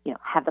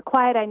 have the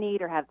quiet I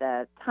need or have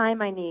the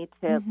time I need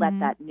to let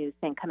that new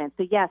thing come in.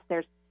 So yes,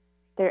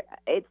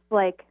 it's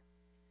like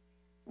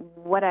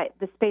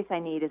the space I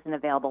need isn't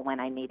available when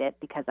I need it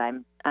because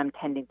I'm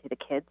tending to the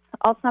kids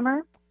all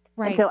summer.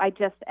 Right. And so I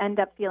just end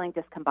up feeling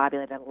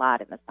discombobulated a lot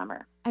in the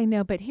summer. I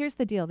know, but here's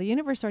the deal. The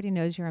universe already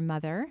knows you're a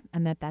mother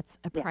and that's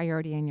a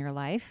priority in your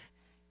life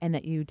and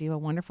that you do a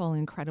wonderful,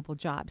 incredible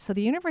job. So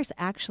the universe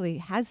actually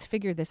has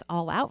figured this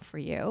all out for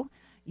you.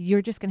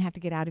 You're just going to have to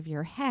get out of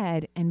your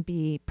head and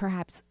be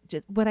perhaps,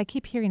 just what I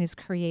keep hearing is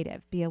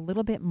creative. Be a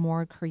little bit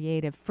more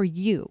creative for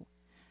you.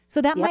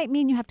 So that might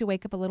mean you have to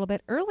wake up a little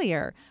bit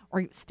earlier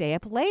or stay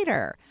up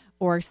later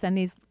or send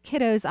these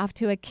kiddos off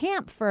to a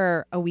camp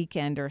for a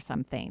weekend or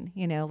something,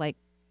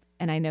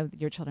 and I know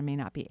that your children may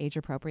not be age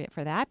appropriate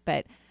for that,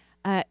 but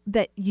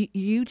that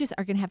you just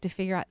are going to have to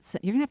figure out,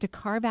 you're going to have to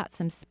carve out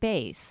some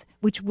space,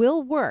 which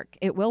will work.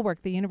 It will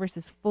work. The universe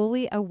is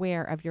fully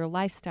aware of your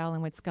lifestyle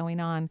and what's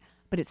going on,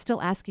 but it's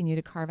still asking you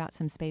to carve out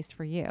some space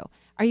for you.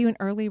 Are you an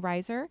early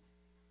riser?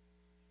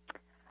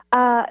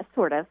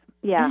 Sort of,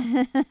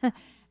 yeah.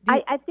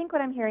 I think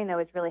what I'm hearing, though,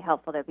 is really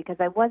helpful, though, because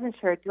I wasn't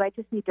sure, do I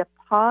just need to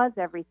pause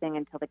everything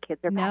until the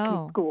kids are back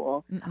in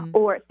school?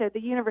 Or so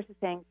the universe is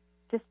saying,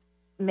 just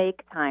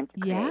make time to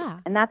create. Yeah.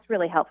 And that's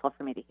really helpful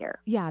for me to hear.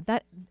 Yeah,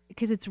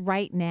 because it's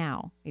right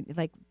now.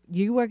 Like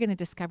you are going to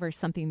discover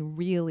something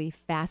really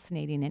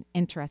fascinating and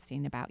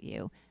interesting about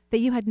you that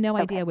you had no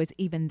idea was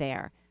even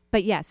there.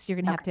 But yes, you're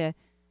going to have to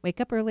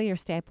wake up early or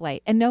stay up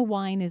late. And no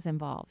wine is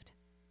involved.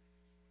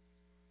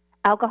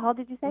 Alcohol,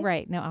 did you say?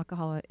 Right. No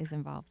alcohol is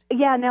involved.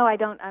 Yeah, no, I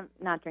don't. I'm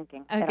not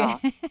drinking at all.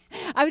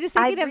 I was just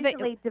thinking I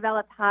recently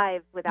developed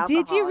hives with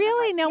alcohol. Did you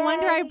really? No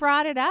wonder I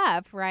brought it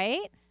up,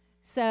 right?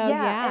 So,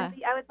 yeah. And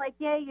I was like,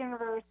 yay,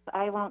 universe,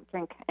 I won't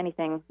drink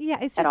anything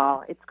it's at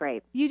all. It's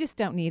great. You just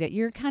don't need it.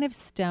 You're kind of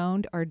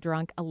stoned or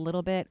drunk a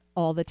little bit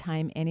all the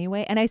time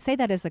anyway. And I say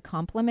that as a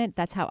compliment.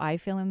 That's how I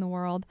feel in the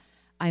world.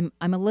 I'm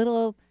a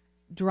little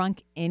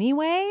drunk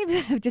anyway,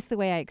 just the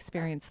way I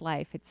experience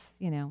life. It's,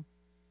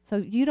 so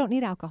you don't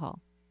need alcohol.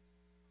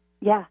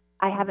 Yeah,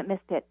 I haven't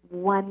missed it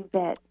one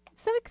bit.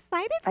 So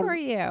excited for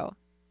you.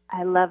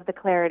 I love the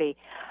clarity.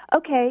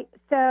 Okay,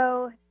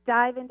 so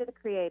dive into the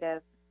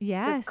creative.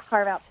 Yes. Just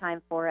carve out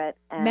time for it.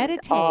 And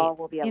meditate. All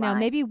will be aligned.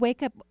 Maybe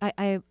wake up.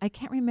 I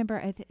can't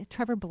remember.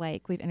 Trevor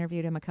Blake, we've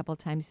interviewed him a couple of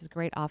times. He's a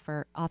great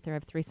author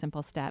of 3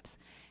 Simple Steps.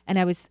 And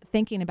I was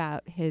thinking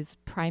about his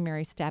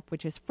primary step,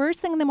 which is first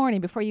thing in the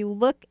morning before you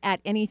look at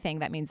anything.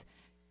 That means,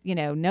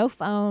 no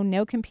phone,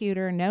 no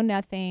computer, no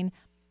nothing.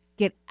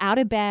 Get out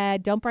of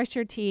bed. Don't brush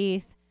your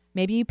teeth.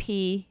 Maybe you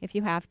pee if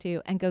you have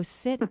to, and go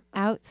sit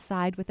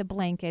outside with a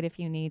blanket if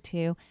you need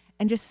to,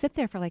 and just sit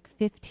there for like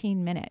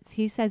 15 minutes.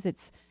 He says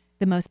it's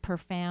the most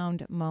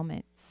profound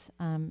moments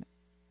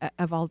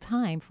of all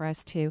time for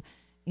us to,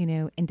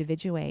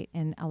 individuate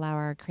and allow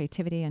our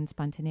creativity and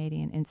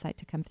spontaneity and insight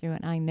to come through.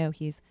 And I know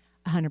he's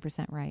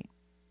 100% right.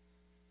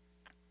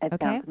 It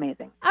sounds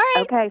amazing. All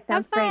right. Okay,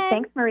 sounds great.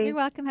 Thanks, Marie. You're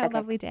welcome. Have a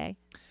lovely day.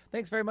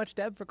 Thanks very much,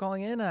 Deb, for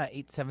calling in.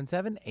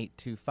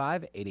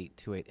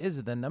 877-825-8828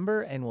 is the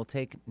number, and we'll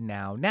take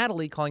now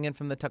Natalie calling in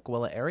from the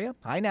Tukwila area.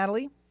 Hi,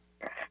 Natalie.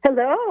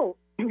 Hello.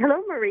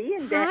 Hello, Marie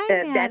and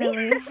Hi,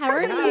 Natalie. How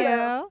are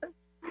you?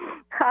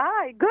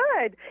 Hi,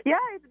 good. Yeah,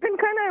 it's been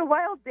kind of a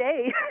wild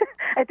day.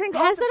 I think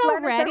has it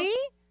already?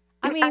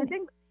 I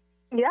think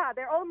Yeah,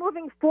 they're all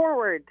moving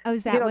forward. Oh,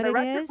 is that what the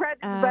it is?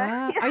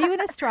 retrograde- Are you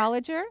an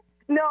astrologer?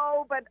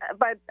 No, but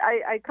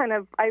I kind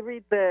of I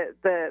read the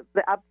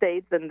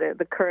updates and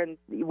the current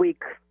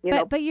week.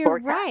 But you're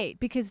forecast. right,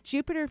 because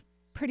Jupiter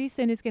pretty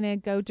soon is going to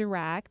go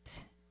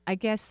direct. I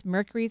guess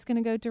Mercury's going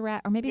to go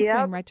direct, or maybe it's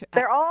going retro.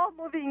 They're all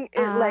moving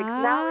like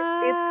now.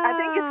 I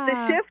think it's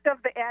the shift of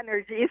the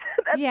energies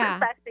that's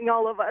affecting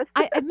all of us.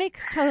 It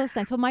makes total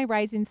sense. Well, my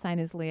rising sign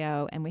is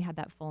Leo, and we had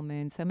that full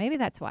moon, so maybe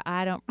that's why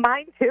I don't.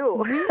 Mine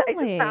too.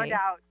 Really? I just found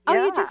out. Oh,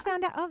 Yeah. you just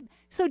found out. Oh,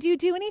 so do you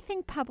do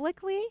anything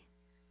publicly?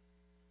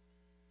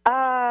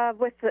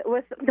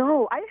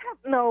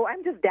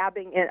 I'm just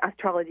dabbing in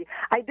astrology.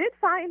 I did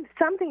find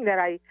something that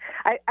I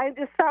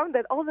just found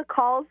that all the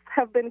calls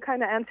have been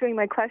kind of answering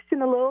my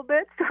question a little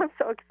bit, so I'm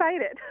so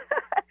excited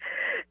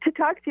to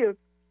talk to you.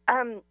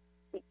 I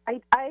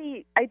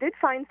did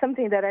find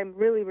something that I'm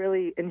really,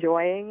 really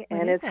enjoying,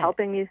 and it's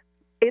helping me.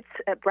 It's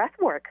breath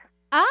work.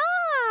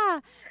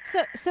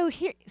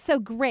 So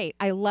great.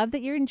 I love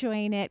that you're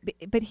enjoying it.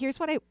 But here's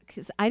what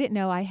because I didn't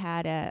know I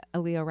had a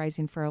Leo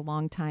rising for a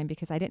long time,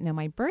 because I didn't know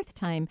my birth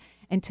time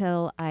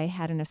until I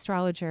had an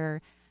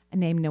astrologer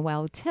named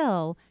Noelle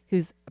Till,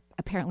 who's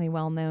apparently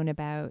well known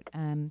about,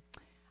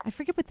 I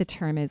forget what the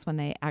term is when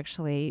they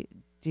actually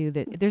do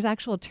that. There's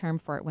actual term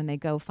for it when they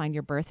go find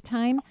your birth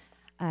time.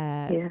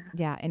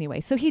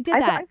 Anyway, so he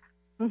did that.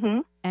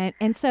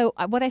 And so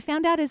what I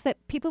found out is that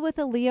people with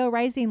a Leo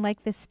rising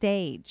like the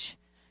stage.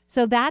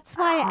 So that's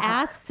why I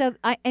asked.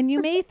 And you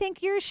may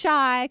think you're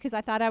shy, because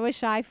I thought I was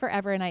shy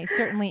forever, and I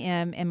certainly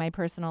am in my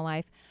personal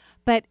life.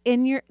 But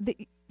don't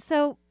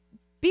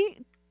be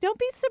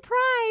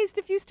surprised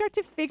if you start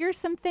to figure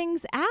some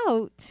things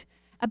out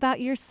about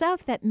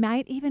yourself that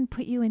might even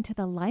put you into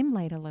the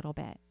limelight a little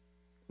bit.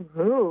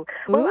 Ooh.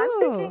 Well, I'm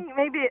thinking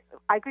maybe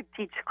I could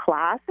teach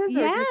classes or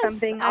do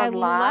something online. I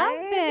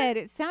love it.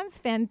 It sounds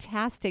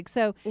fantastic.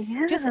 So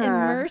just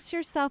immerse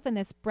yourself in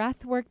this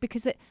breath work,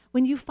 because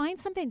when you find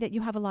something that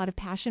you have a lot of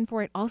passion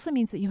for, it also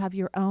means that you have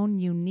your own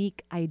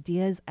unique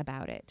ideas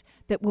about it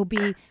that will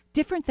be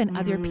different than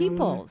other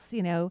people's,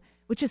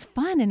 which is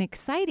fun and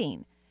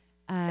exciting.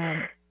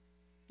 I'm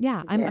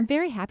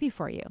very happy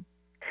for you.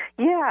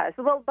 Yes,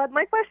 well, but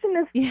my question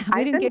is,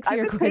 we didn't get to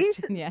your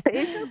question yet.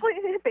 Patiently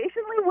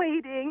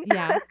waiting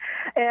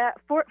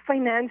for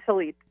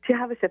financially to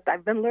have a shift.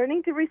 I've been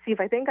learning to receive.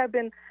 I think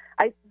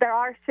there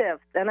are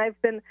shifts, and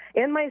I've been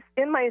in my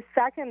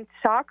second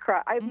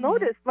chakra. I've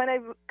noticed when I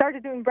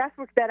started doing breath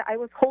work that I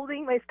was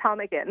holding my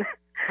stomach in.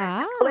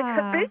 Like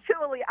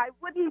habitually, I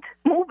wouldn't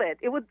move it.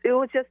 It would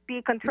just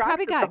be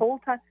contracted the whole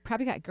time.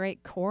 Probably got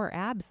great core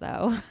abs,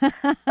 though.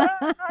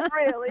 Not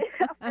really.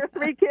 After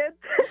 3 kids.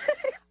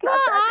 Well,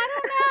 I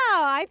don't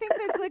know. I think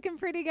that's looking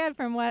pretty good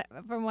from what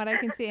I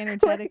can see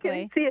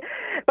energetically.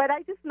 But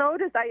I just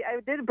noticed I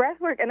did breath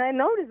work, and I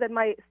noticed that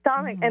my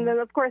stomach, and then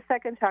of course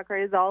second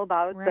chakra is all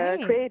about the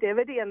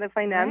creativity and the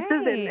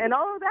finances and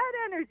all of that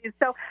energy.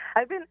 So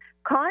I've been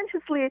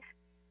consciously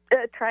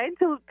trying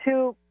to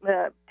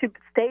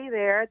stay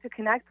there, to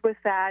connect with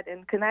that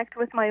and connect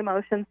with my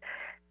emotions,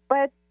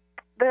 but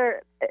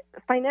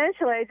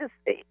financially,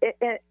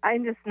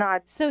 I'm just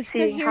not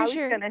seeing how it's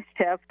going to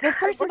shift. Well,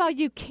 first of all,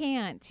 you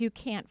can't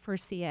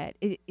foresee it.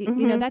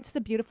 That's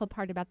the beautiful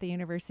part about the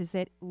universe, is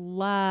it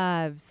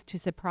loves to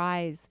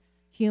surprise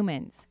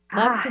humans,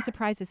 loves to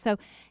surprise us. So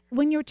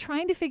when you're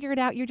trying to figure it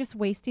out, you're just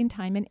wasting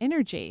time and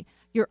energy.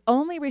 Your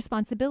only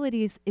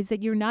responsibility is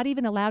that you're not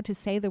even allowed to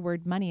say the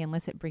word money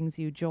unless it brings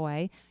you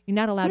joy. You're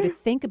not allowed to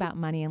think about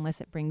money unless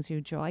it brings you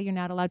joy. You're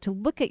not allowed to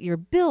look at your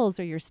bills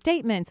or your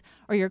statements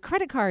or your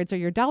credit cards or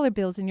your dollar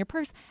bills in your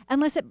purse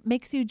unless it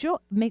makes you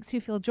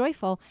feel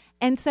joyful.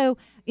 And so,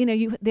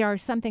 there are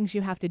some things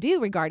you have to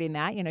do regarding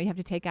that. You have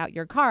to take out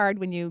your card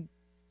when you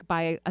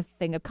buy a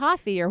thing of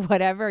coffee or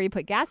whatever, you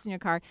put gas in your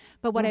car.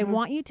 But what I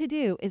want you to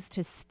do is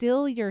to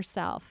still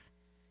yourself.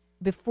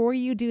 Before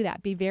you do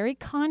that, be very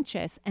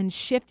conscious and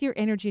shift your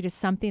energy to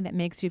something that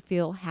makes you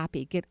feel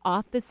happy. Get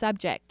off the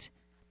subject.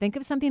 Think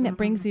of something that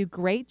brings you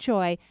great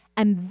joy,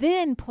 and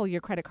then pull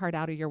your credit card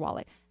out of your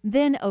wallet.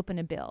 Then open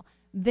a bill.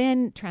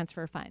 Then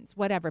transfer funds,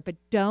 whatever. But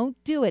don't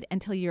do it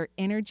until your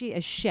energy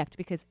is shift,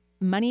 because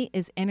money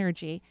is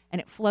energy, and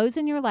it flows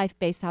in your life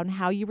based on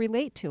how you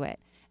relate to it.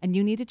 And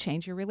you need to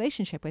change your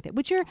relationship with it,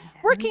 which you're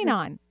working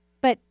on.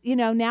 But,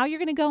 now you're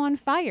going to go on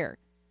fire.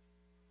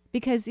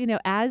 Because,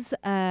 as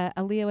a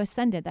Leo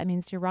ascendant, that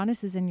means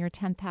Uranus is in your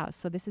 10th house.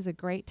 So this is a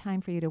great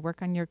time for you to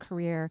work on your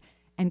career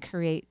and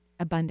create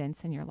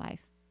abundance in your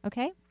life.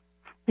 Okay?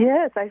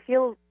 Yes, I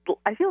feel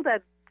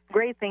that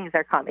great things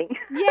are coming.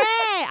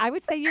 Yay! I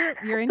would say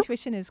your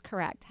intuition is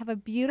correct. Have a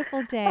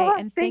beautiful day,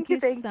 and thank you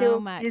so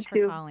much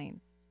for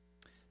calling.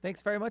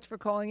 Thanks very much for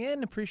calling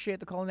in. Appreciate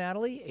the call,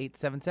 Natalie.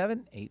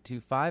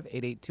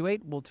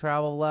 877-825-8828. We'll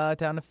travel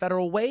down to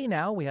Federal Way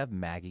now. We have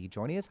Maggie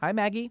joining us. Hi,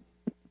 Maggie.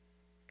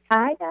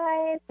 Hi,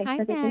 guys. Thanks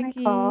for taking my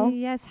call.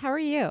 Yes, how are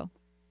you?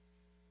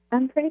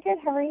 I'm pretty good.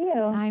 How are you?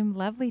 I'm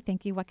lovely,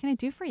 thank you. What can I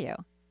do for you?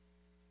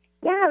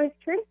 Yeah, I was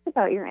curious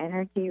about your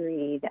energy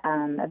read,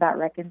 about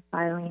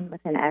reconciling with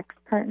an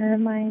ex-partner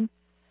of mine.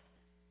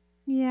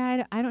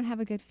 Yeah, I don't have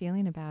a good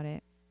feeling about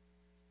it.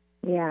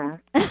 Yeah.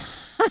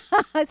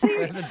 So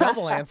There's a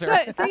double answer.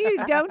 So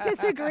you don't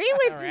disagree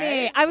with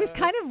me. I was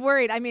kind of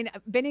worried. I mean,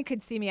 Benny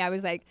could see me. I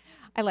was like,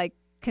 I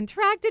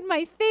contracted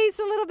my face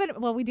a little bit.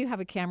 Well, we do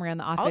have a camera in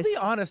the office. I'll be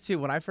honest, too.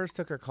 When I first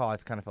took her call, I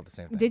kind of felt the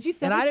same thing. Did you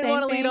feel and the I didn't same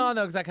want to lead thing? on,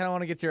 though, because I kind of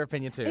want to get your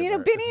opinion, too. You know,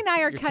 Benny and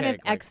I are kind of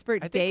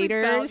expert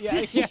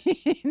daters.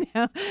 You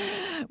know?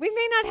 We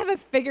may not have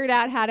figured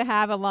out how to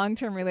have a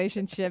long-term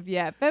relationship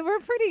yet, but we're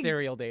pretty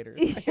serial daters.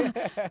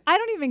 I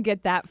don't even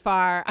get that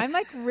far. I'm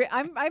like,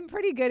 I'm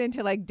pretty good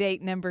into like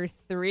date number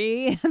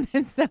 3, and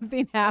then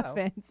something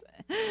happens.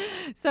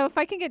 So if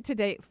I can get to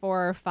date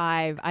 4 or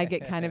 5, I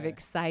get kind of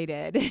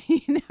excited,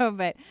 you know.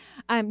 But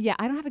yeah,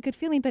 I don't have a good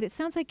feeling. But it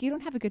sounds like you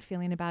don't have a good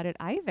feeling about it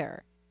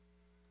either.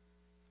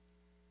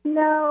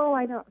 No,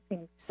 I don't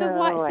think so.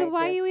 So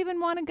why you even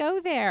want to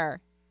go there?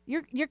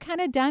 You're kind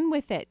of done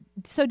with it.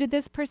 So did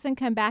this person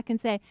come back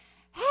and say,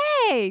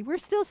 "Hey, we're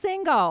still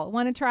single.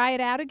 Want to try it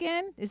out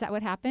again?" Is that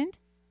what happened?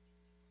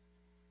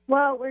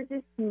 Well, we're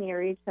just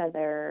near each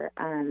other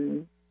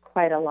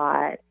quite a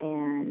lot,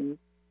 and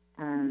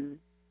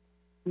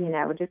you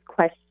know, we're just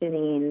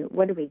questioning,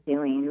 what are we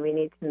doing? We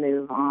need to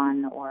move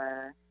on,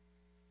 or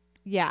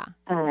yeah.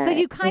 So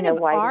you kind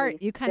of are.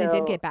 You kind of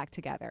did get back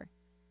together.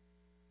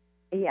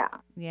 Yeah.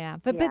 Yeah.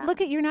 But look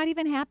you're not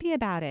even happy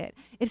about it.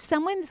 If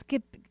someone's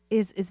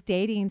is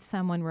dating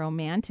someone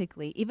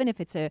romantically, even if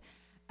it's a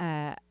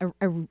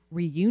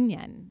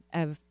reunion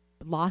of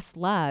lost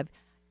love,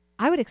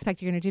 I would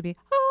expect you're going to be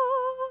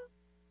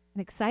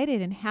and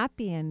excited and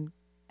happy, and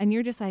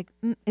you're just like,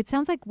 it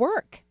sounds like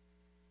work.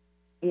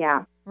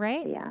 Yeah.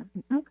 Right? Yeah.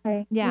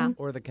 Okay. Yeah.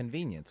 Or the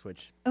convenience,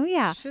 which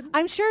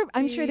I'm sure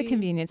the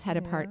convenience had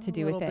a part to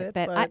do with it,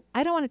 but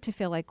I don't want it to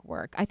feel like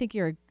work. I think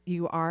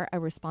you are a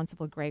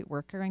responsible, great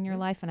worker in your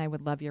life, and I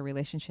would love your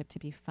relationship to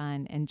be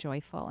fun and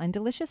joyful and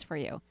delicious for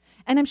you.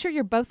 And I'm sure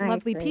you're both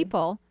lovely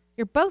people.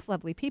 You're both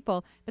lovely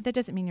people, but that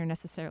doesn't mean you're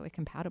necessarily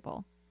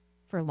compatible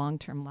for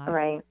long-term love.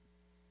 Right.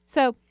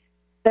 So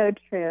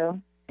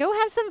true. Go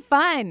have some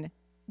fun.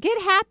 Get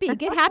happy.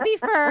 Get happy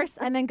first,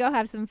 and then go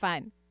have some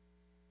fun.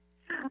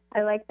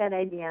 I like that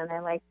idea, and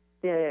I like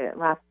the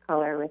last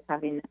caller with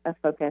having a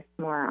focus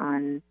more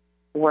on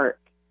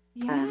work.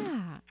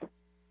 Yeah.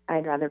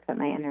 I'd rather put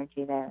my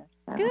energy there.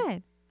 So.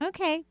 Good.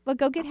 Okay. Well,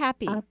 go get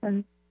happy.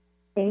 Awesome.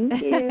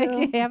 Thank you.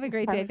 Okay, have a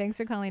great day. Thanks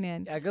for calling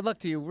in. Yeah, good luck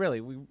to you.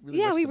 Really, we really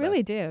yeah, wish we the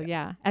really best. do.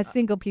 Yeah, as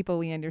single people,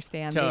 we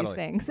understand these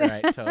things.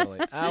 Right, totally.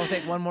 We'll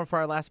take one more for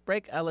our last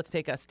break. Let's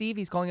take Steve.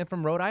 He's calling in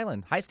from Rhode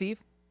Island. Hi,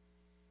 Steve.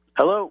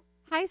 Hello.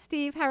 Hi,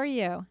 Steve. How are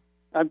you?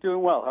 I'm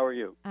doing well. How are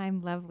you?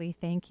 I'm lovely.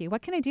 Thank you.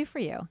 What can I do for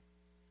you?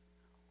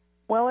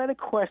 Well, I had a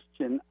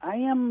question. I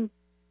am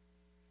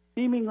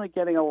seemingly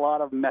getting a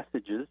lot of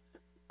messages.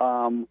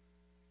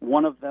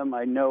 One of them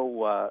I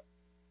know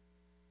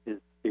is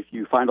if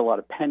you find a lot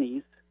of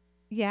pennies.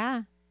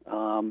 Yeah.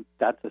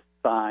 That's a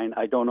sign.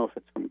 I don't know if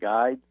it's from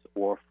guides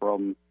or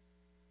from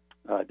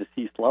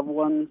deceased loved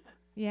ones.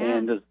 Yeah.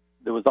 And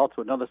there was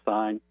also another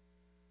sign.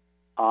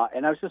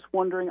 And I was just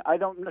wondering, I'm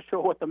not sure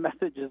what the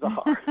messages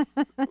are.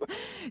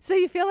 So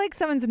you feel like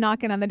someone's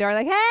knocking on the door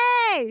like,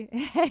 hey,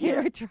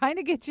 Yeah. we're trying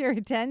to get your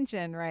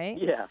attention, right?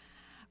 Yeah.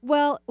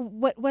 Well,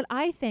 what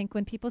I think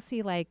when people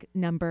see like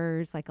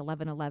numbers like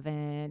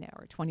 1111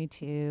 or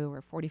 22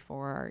 or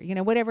 44, you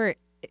know, whatever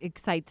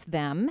excites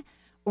them,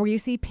 or you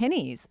see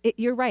pennies,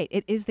 you're right.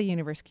 It is the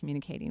universe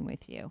communicating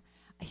with you.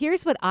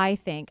 Here's what I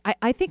think.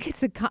 I think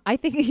I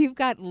think you've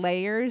got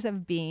layers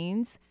of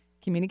beings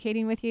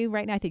communicating with you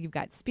right now. I think you've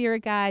got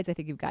spirit guides. I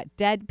think you've got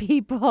dead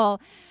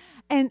people,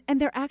 and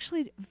they're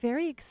actually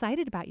very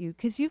excited about you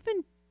because you've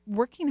been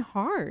working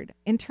hard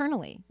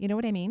internally. You know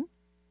what I mean?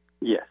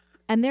 Yes.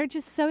 And they're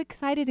just so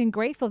excited and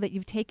grateful that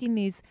you've taken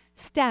these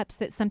steps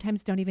that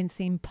sometimes don't even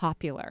seem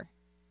popular,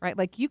 right?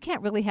 Like you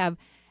can't really have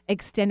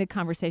extended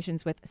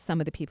conversations with some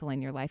of the people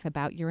in your life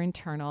about your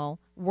internal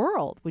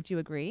world. Would you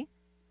agree?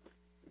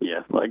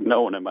 Yeah, like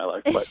no one in my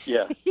life, but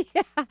yeah.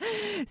 Yeah.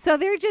 So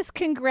they're just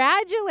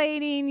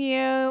congratulating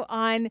you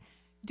on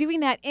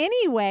doing that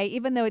anyway,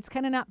 even though it's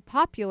kind of not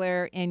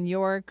popular in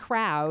your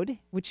crowd,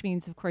 which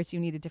means, of course, you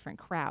need a different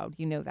crowd.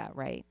 You know that,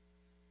 right?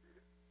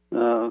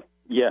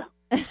 Yeah.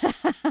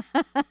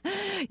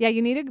 Yeah,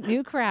 you need a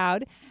new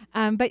crowd.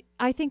 But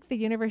I think the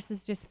universe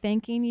is just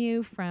thanking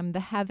you from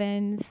the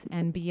heavens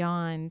and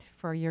beyond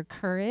for your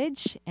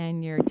courage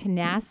and your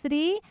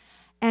tenacity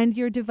and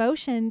your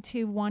devotion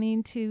to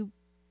wanting to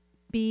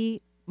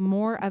be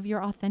more of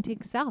your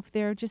authentic self.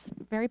 They're just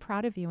very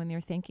proud of you, and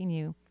they're thanking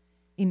you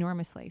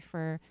enormously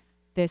for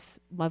this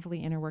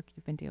lovely inner work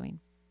you've been doing.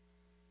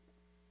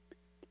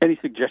 Any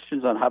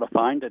suggestions on how to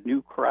find a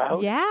new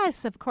crowd?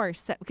 Yes, of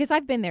course, because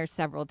I've been there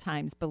several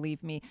times,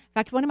 believe me. In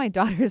fact, one of my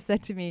daughters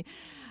said to me,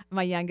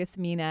 my youngest,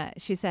 Mina,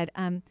 she said,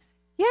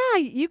 yeah,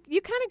 you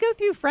kind of go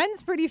through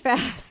friends pretty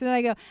fast. And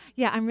I go,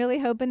 yeah, I'm really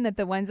hoping that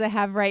the ones I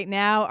have right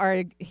now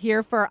are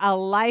here for a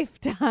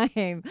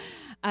lifetime.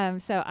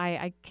 So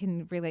I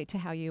can relate to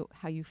how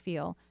you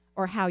feel.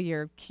 or how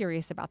you're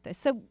curious about this.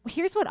 So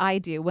here's what I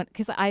do,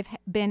 because I've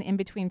been in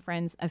between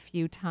friends a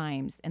few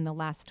times in the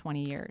last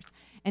 20 years.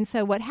 And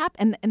so what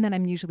happened, and then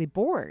I'm usually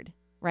bored,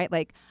 right?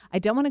 Like, I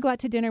don't want to go out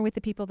to dinner with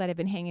the people that I've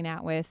been hanging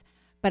out with,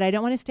 but I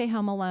don't want to stay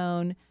home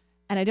alone,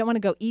 and I don't want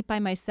to go eat by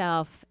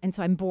myself, and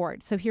so I'm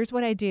bored. So here's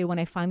what I do when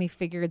I finally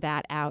figure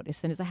that out, as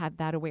soon as I have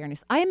that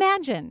awareness. I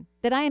imagine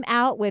that I am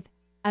out with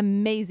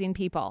amazing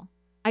people.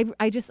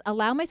 I just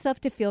allow myself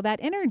to feel that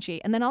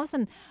energy. And then all of a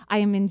sudden, I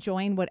am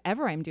enjoying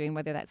whatever I'm doing,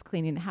 whether that's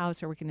cleaning the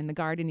house or working in the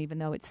garden, even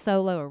though it's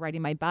solo, or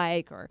riding my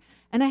bike.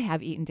 And I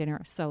have eaten dinner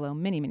solo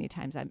many, many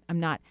times. I'm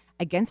not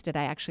against it.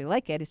 I actually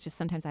like it. It's just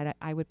sometimes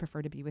I would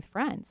prefer to be with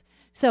friends.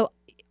 So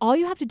all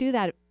you have to do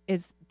that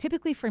is,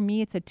 typically for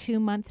me, it's a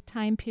 2-month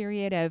time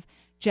period of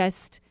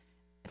just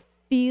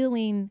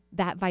feeling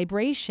that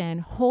vibration,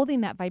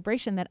 holding that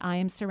vibration that I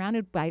am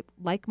surrounded by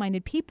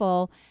like-minded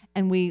people,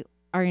 and we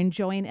are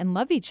enjoying and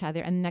love each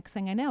other. And the next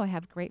thing I know, I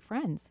have great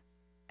friends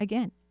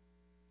again.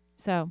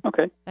 So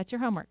that's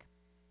your homework.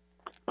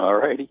 All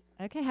righty.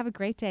 Okay, have a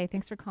great day.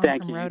 Thanks for calling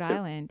from Rhode too.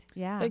 Island.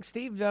 Yeah. Thanks,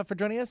 Steve, for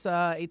joining us.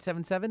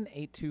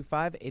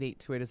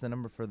 877-825-8828 is the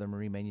number for the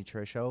Marie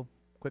Manuchehri Show.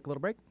 Quick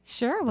little break.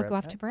 Sure, we'll go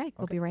off to break.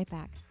 We'll be right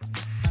back.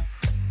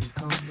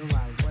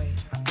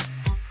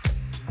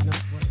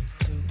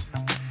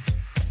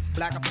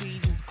 Black Eyed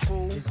Peas is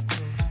cool.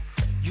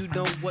 You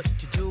know what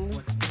to do.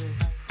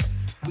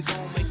 We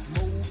gon' make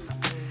a move.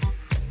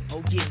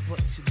 Oh yeah,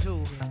 what you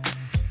do?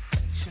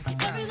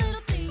 Every little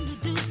thing we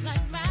do is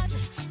like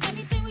magic.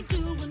 Anything we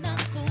do will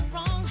not go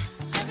wrong.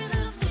 Every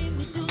little thing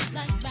we do is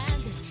like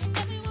magic.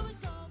 Everywhere we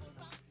go.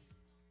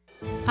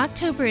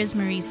 October is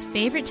Marie's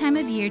favorite time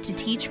of year to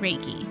teach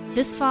Reiki.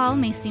 This fall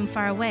may seem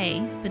far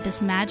away, but this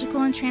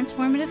magical and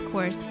transformative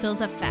course fills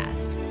up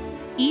fast.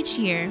 Each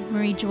year,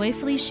 Marie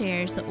joyfully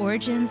shares the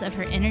origins of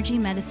her energy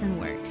medicine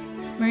work.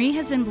 Marie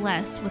has been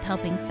blessed with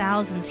helping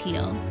thousands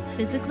heal,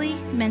 physically,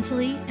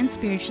 mentally, and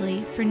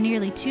spiritually for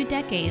nearly 2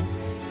 decades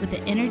with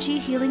the energy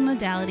healing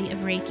modality of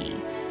Reiki,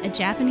 a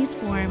Japanese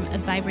form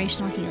of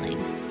vibrational healing.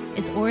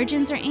 Its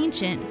origins are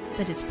ancient,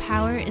 but its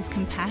power is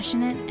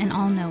compassionate and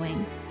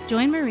all-knowing.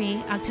 Join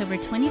Marie October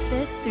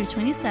 25th through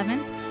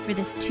 27th for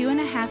this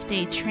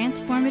 2.5-day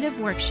transformative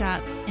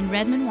workshop in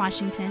Redmond,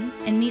 Washington,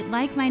 and meet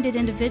like-minded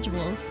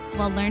individuals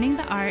while learning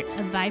the art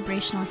of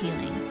vibrational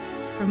healing.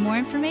 For more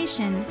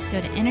information, go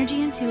to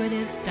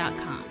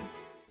energyintuitive.com.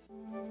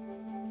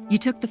 You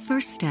took the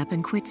first step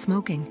and quit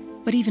smoking,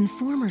 but even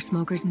former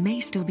smokers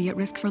may still be at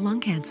risk for lung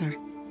cancer.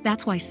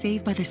 That's why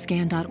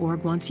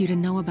SaveByTheScan.org wants you to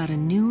know about a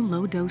new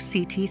low-dose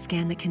CT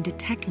scan that can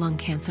detect lung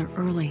cancer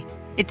early.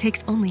 It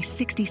takes only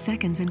 60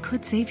 seconds and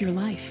could save your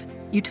life.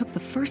 You took the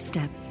first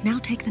step, now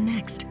take the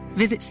next.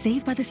 Visit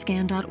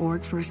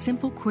SaveByTheScan.org for a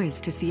simple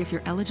quiz to see if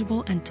you're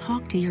eligible and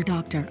talk to your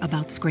doctor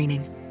about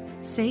screening.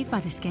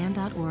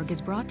 SaveByTheScan.org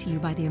is brought to you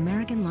by the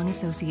American Lung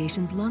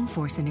Association's Lung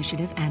Force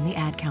Initiative and the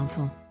Ad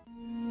Council.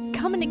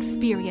 Come and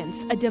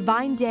experience a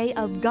divine day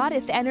of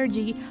goddess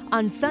energy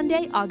on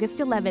Sunday, August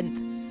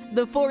 11th.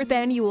 The 4th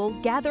annual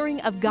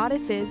Gathering of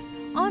Goddesses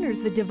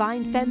honors the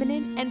divine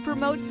feminine and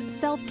promotes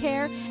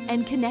self-care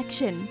and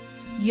connection.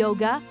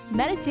 Yoga,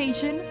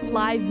 meditation,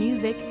 live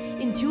music,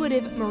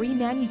 intuitive Marie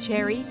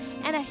Manuchehri,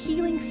 and a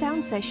healing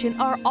sound session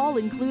are all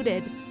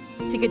included.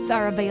 Tickets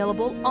are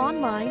available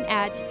online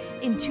at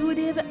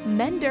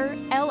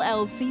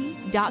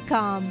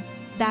intuitivemenderllc.com.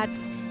 That's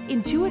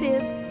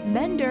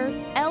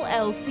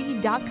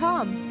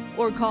intuitivemenderllc.com,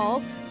 or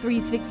call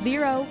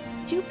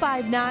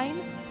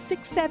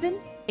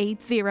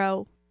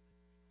 360-259-6780.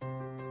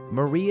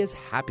 Marie is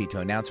happy to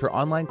announce her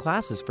online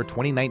classes for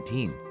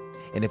 2019.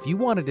 And if you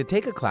wanted to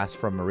take a class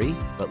from Marie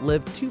but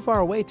live too far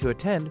away to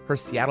attend her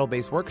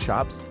Seattle-based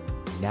workshops,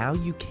 now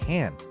you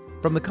can,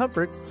 from the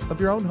comfort of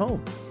your own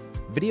home.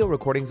 Video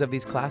recordings of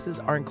these classes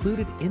are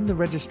included in the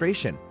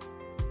registration.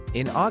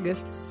 In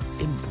August,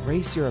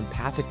 embrace your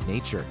empathic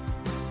nature.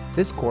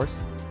 This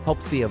course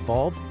helps the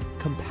evolved,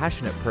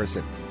 compassionate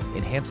person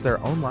enhance their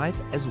own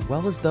life as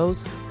well as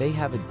those they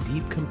have a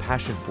deep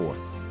compassion for.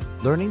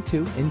 Learning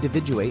to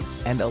individuate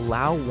and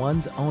allow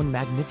one's own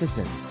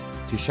magnificence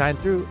to shine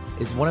through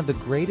is one of the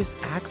greatest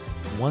acts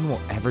one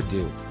will ever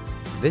do.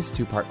 This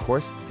 2-part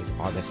course is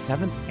August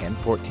 7th and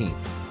 14th,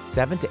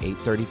 7 to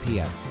 8:30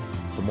 p.m.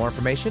 For more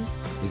information,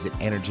 visit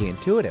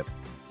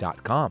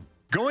energyintuitive.com.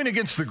 Going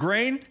against the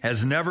grain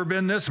has never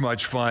been this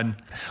much fun.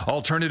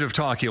 Alternative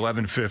Talk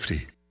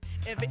 1150.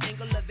 Every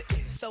angle of it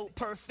is so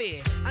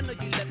perfect. I know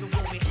you love it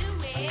when we do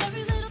it.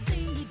 Every little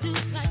thing we do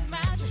is like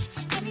magic.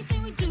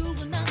 Anything we do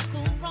will not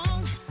go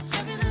wrong.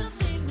 Every little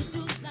thing we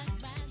do is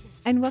like magic.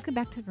 And welcome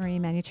back to the Marie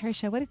Manuchehri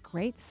Show. What a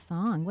great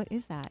song. What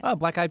is that? Oh,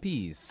 Black Eyed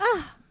Peas.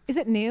 Is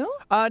it new?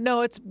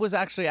 No, it was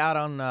actually out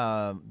on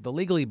the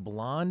Legally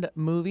Blonde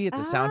movie. It's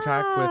a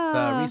soundtrack with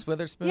Reese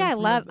Witherspoon. Yeah, I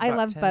love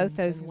about both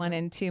those 1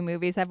 and 2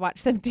 movies. I've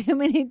watched them too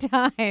many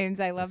times.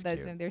 I love those.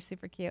 They're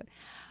super cute.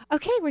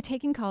 Okay, we're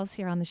taking calls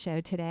here on the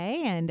show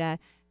today, and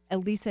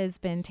Elisa's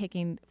been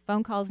taking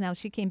phone calls now.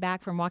 She came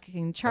back from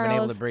walking Charles. I've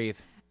been able to breathe.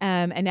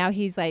 And now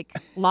he's like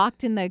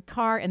locked in the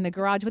car in the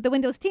garage with the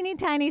windows teeny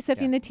tiny. So if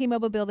you're in the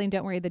T-Mobile building,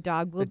 don't worry, the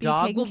dog will be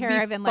taken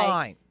care of in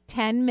like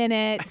 10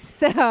 minutes.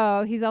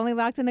 So he's only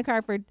locked in the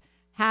car for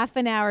half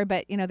an hour.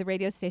 But, the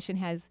radio station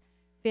has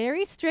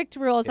very strict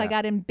rules. Yeah. I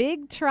got in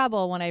big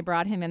trouble when I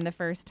brought him in the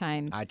first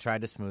time. I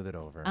tried to smooth it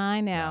over. I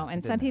know.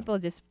 And some people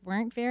just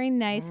weren't very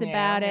nice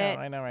about it.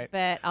 I know, right?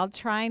 But I'll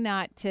try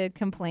not to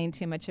complain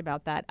too much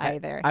about that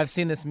either. I've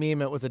seen this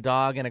meme. It was a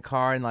dog in a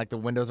car, and like the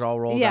windows are all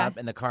rolled up,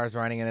 and the car's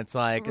running, and it's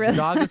like Really? the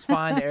dog is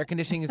fine, the air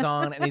conditioning is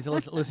on, and he's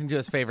listening to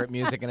his favorite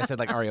music, and it said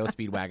like REO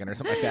Speedwagon or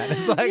something like that.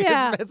 It's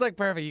like it's like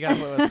perfect. You got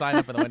to put a sign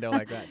up in the window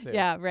like that too.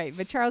 Yeah, right.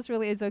 But Charles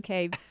really is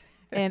okay.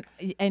 And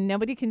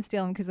nobody can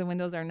steal him because the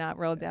windows are not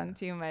rolled down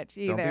too much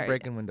either. Don't be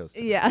breaking windows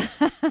today. Yeah.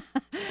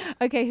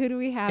 Okay, who do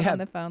we have on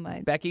the phone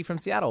line? Becky from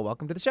Seattle.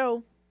 Welcome to the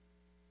show.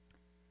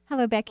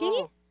 Hello, Becky.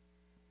 Oh.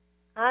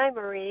 Hi,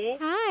 Marie.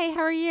 Hi,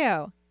 how are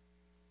you?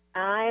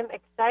 I'm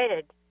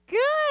excited.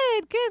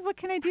 Good, good. What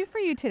can I do for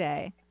you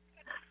today?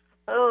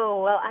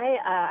 Oh, well,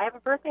 I have a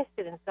birthday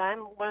student, so I'm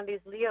one of these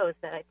Leos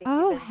that I think.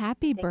 Oh,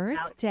 happy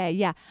birthday.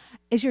 Yeah.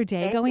 Is your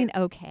day going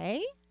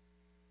okay?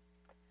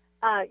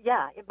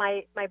 Yeah,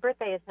 my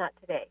birthday is not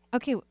today.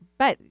 Okay,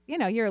 but,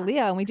 you're a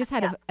Leo, and we just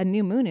had a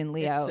new moon in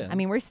Leo. It's I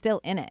mean, we're still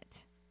in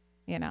it,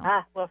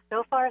 Well,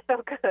 so far,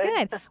 so good.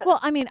 Good. Well,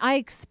 I mean, I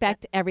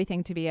expect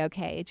everything to be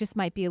okay. It just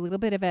might be a little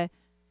bit of a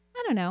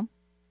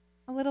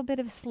little bit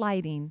of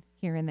sliding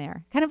here and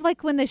there. Kind of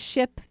like when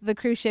the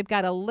cruise ship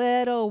got a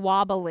little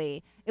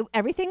wobbly.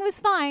 Everything was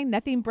fine.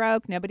 Nothing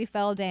broke. Nobody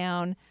fell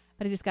down,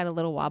 but it just got a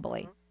little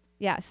wobbly. Mm-hmm.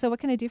 Yeah. So what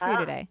can I do for you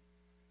today?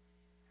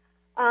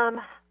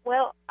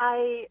 Well,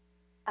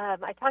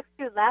 I talked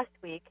to you last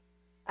week,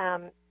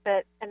 and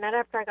then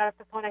after I got off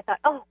the phone, I thought,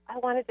 I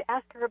wanted to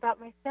ask her about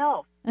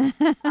myself.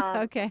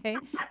 Okay.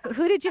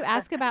 Who did you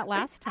ask about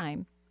last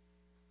time?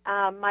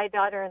 My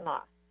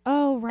daughter-in-law.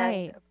 Oh,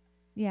 right.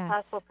 Yes.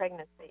 Possible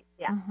pregnancy.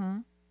 Yeah. Uh-huh.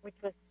 Which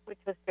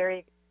was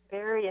very,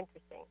 very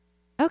interesting.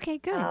 Okay,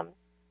 good.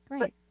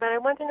 Great. But I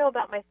want to know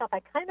about myself.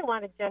 I kind of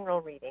want a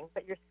general reading,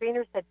 but your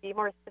screener said be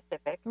more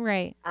specific.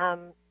 Right.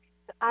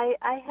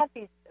 I have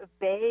these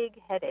vague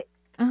headaches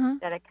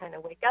that I kind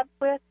of wake up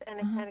with and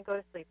I kind of go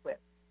to sleep with.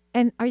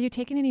 And are you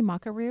taking any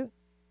maca root?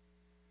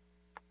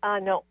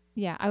 No.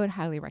 Yeah, I would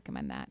highly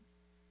recommend that.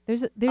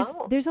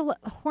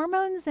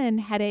 Hormones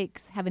and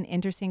headaches have an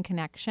interesting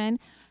connection.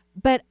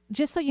 But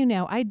just so you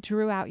know, I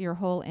drew out your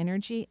whole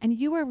energy, and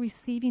you are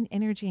receiving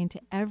energy into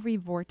every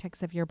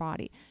vortex of your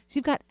body. So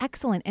you've got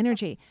excellent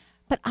energy.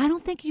 But I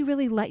don't think you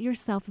really let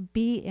yourself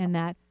be in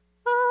that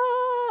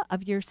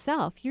of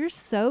yourself. You're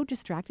so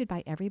distracted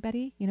by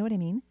everybody. You know what I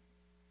mean?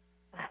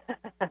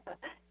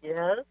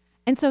 Yes.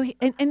 And so,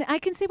 and I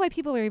can see why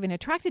people are even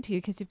attracted to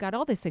you, because you've got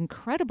all this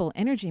incredible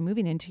energy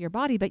moving into your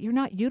body, but you're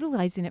not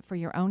utilizing it for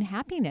your own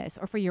happiness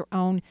or for your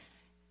own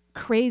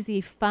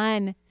crazy,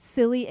 fun,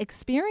 silly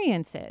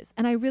experiences.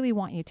 And I really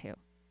want you to.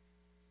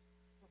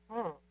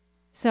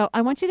 So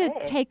I want you to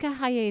take a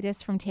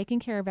hiatus from taking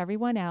care of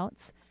everyone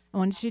else. I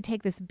want you to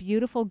take this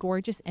beautiful,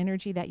 gorgeous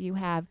energy that you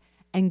have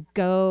and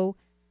go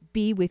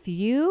be with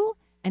you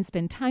and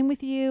spend time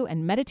with you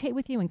and meditate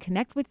with you and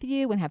connect with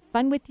you and have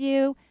fun with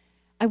you.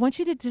 I want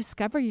you to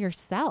discover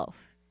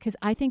yourself, because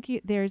I think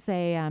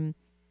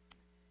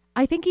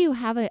I think you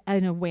have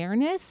an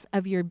awareness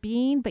of your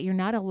being, but you're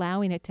not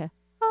allowing it to.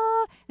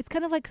 It's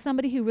kind of like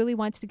somebody who really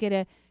wants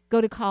to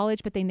go to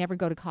college, but they never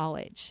go to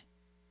college.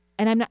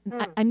 And I'm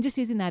not. I'm just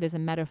using that as a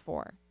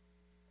metaphor.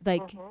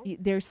 Like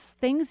there's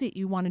things that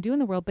you want to do in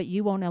the world, but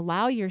you won't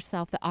allow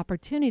yourself the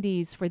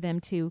opportunities for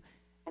them to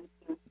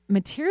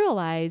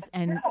materialize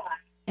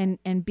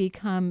and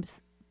become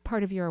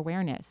part of your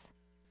awareness.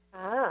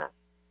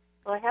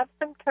 Well, I have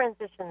some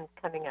transitions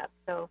coming up,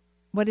 so.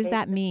 What does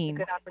that mean?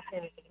 Good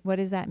opportunity. What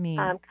does that mean?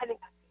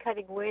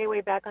 Cutting way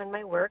back on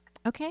my work.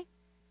 Okay.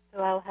 So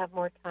I'll have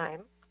more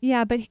time.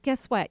 Yeah, but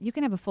guess what? You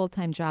can have a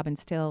full-time job and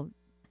still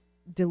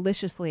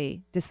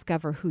deliciously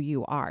discover who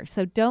you are.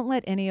 So don't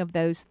let any of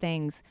those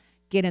things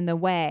get in the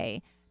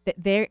way. That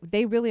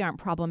they really aren't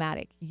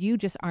problematic. You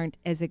just aren't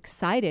as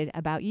excited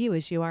about you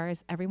as you are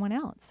as everyone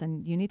else,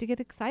 and you need to get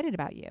excited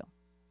about you.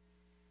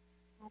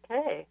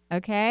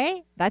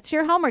 Okay? That's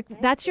your homework.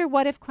 That's your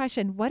what if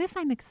question. What if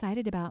I'm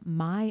excited about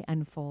my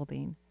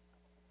unfolding?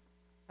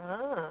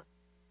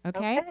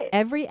 Okay?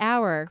 Every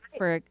hour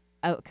for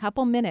a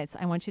couple minutes,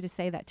 I want you to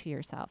say that to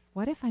yourself.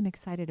 What if I'm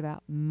excited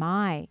about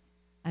my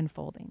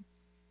unfolding?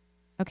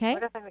 Okay?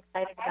 What if I'm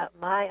excited about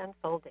my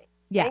unfolding?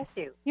 Yes.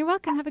 Thank you. You're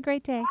welcome. Have a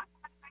great day.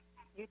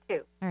 You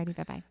too. All righty.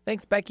 Bye-bye.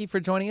 Thanks, Becky,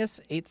 for joining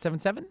us.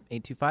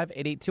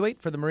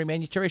 877-825-8828 for the Marie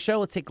Manuchehri Show.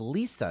 Let's take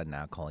Lisa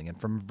now calling in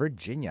from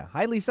Virginia.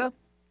 Hi, Lisa.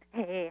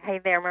 Hey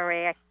there,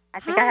 Marie. I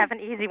think I have an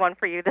easy one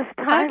for you this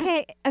time.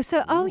 Okay.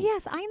 So,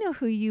 yes, I know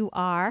who you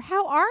are.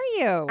 How are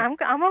you?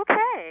 I'm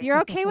okay. You're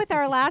okay with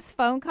our last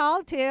phone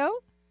call, too?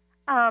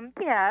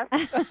 Yes.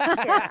 It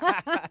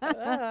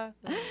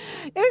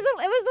was a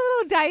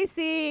little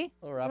dicey,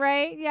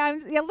 right? Yeah,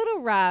 a little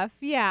rough.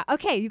 Yeah.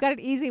 Okay, you got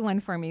an easy one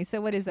for me. So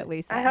what is it,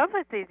 Lisa? I hope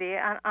it's easy.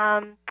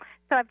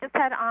 So I've just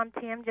had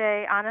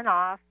TMJ on and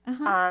off.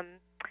 Uh-huh.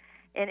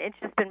 And it's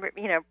just been,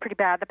 pretty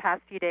bad the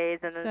past few days.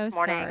 And So this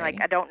morning, sorry.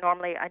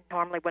 I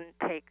normally wouldn't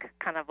take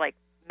kind of like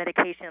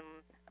medication,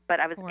 but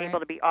I was Right. able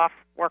to be off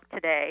work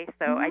today.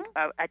 So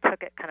Mhm. I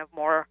took it kind of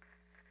more,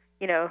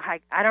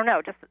 I don't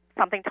know, just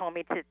something told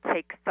me to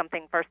take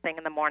something first thing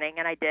in the morning,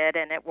 and I did,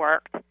 and it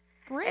worked.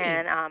 Great.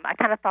 And I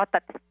kind of thought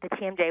that the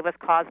TMJ was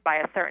caused by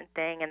a certain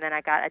thing, and then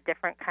I got a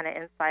different kind of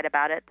insight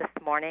about it this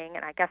morning,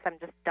 and I guess I'm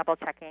just double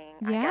checking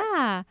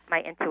Yeah.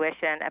 my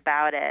intuition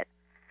about it.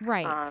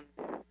 Right.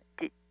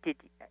 Did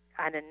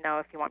I didn't know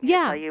if you want me to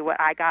Yeah. tell you what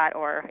I got,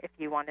 or if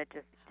you want to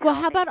just. Well,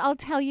 how about I'll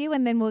tell you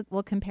and then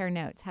we'll compare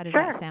notes. How does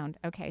that Sure. sound?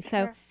 Okay.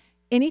 So Sure.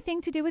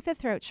 anything to do with the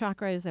throat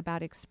chakra is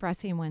about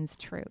expressing one's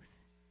truth.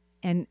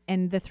 And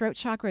the throat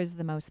chakra is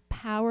the most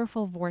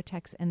powerful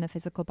vortex in the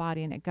physical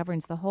body, and it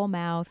governs the whole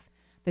mouth,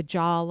 the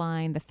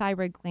jawline, the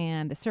thyroid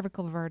gland, the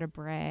cervical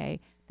vertebrae,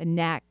 the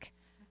neck,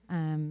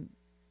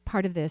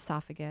 part of the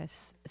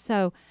esophagus.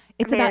 So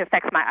it's I mean, about it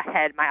affects my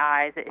head, my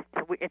eyes.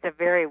 It's a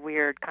very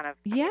weird kind of.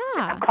 Yeah.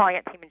 I'm calling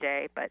it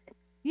TMJ, but.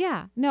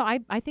 Yeah. No,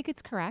 I think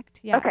it's correct.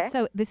 Yeah. Okay.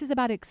 So this is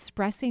about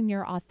expressing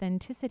your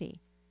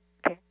authenticity.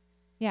 Okay.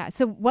 Yeah.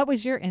 So what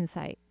was your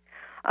insight?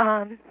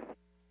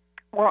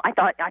 Well, I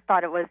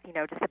thought it was,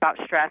 just about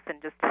stress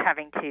and just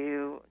having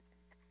to,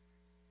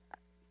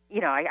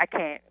 I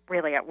can't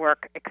really at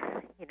work,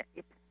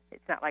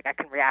 it's not like I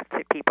can react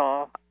to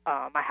people.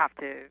 I have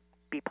to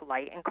be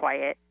polite and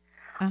quiet,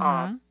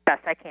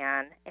 best I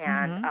can.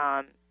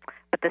 And,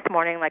 but this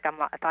morning, I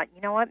thought,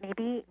 you know what,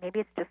 maybe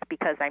it's just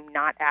because I'm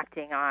not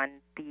acting on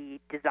the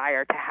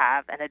desire to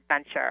have an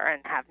adventure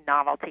and have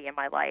novelty in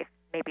my life.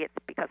 Maybe it's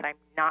because I'm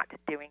not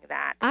doing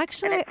that.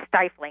 Actually, and it's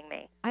stifling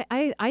me.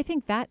 I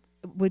think that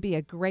would be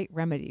a great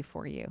remedy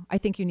for you. I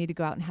think you need to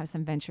go out and have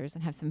some ventures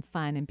and have some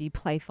fun and be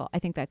playful. I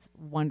think that's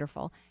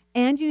wonderful.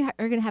 And you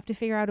are going to have to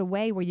figure out a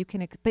way where you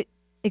can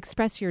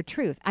express your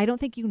truth. I don't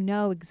think you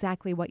know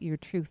exactly what your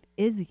truth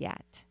is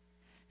yet.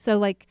 So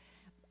like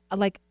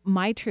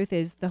my truth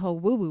is the whole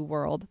woo-woo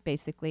world,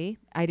 basically.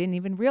 I didn't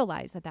even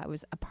realize that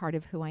was a part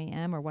of who I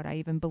am or what I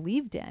even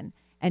believed in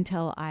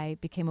until I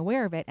became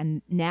aware of it.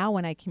 And now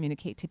when I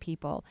communicate to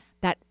people,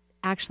 that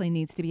actually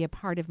needs to be a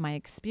part of my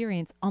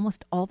experience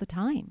almost all the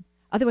time.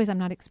 Otherwise, I'm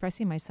not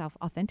expressing myself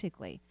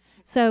authentically.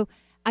 So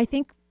I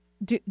think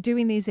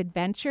doing these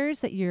adventures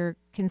that you're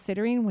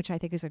considering, which I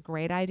think is a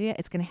great idea,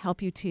 it's going to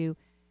help you to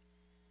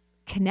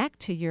connect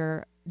to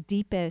your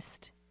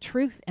deepest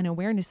truth and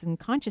awareness and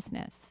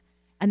consciousness.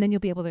 And then you'll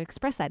be able to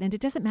express that. And it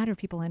doesn't matter if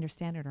people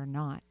understand it or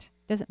not.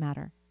 It doesn't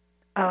matter.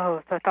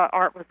 Oh, so I thought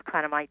art was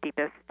kind of my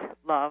deepest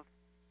love.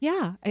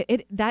 Yeah,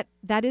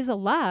 that is a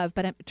love,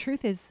 but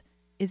truth is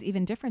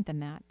even different than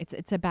that.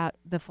 It's about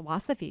the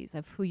philosophies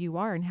of who you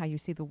are and how you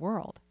see the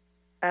world.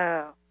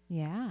 Oh.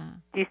 Yeah.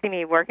 Do you see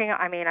me working?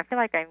 I mean, I feel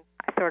like I'm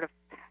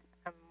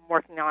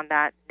working on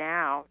that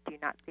now. Do you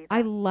not see that?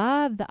 I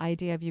love the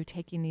idea of you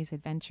taking these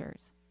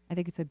adventures. I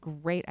think it's a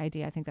great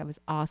idea. I think that was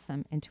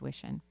awesome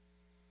intuition.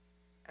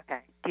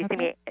 Okay. Do you see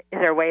me? Is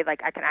there a way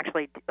I can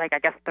actually I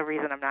guess the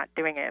reason I'm not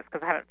doing it is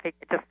because I haven't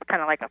just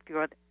kind of like a few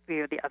of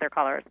the other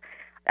colors.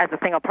 As a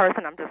single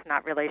person, I'm just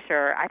not really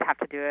sure. I'd have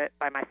to do it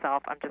by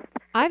myself. I've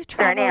Is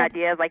there any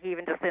traveled. ideas,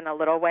 even just in a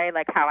little way,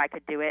 how I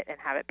could do it and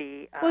have it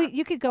be? Well,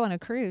 you could go on a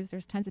cruise.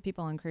 There's tons of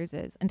people on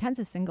cruises and tons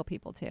of single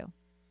people too.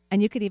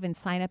 And you could even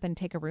sign up and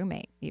take a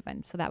roommate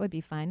even. So that would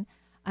be fun.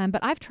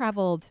 But I've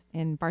traveled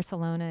in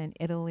Barcelona and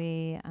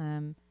Italy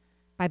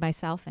by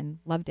myself and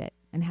loved it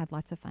and had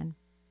lots of fun.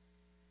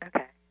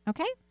 Okay.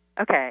 Okay?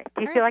 Okay.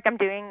 Do you feel like I'm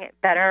doing it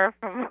better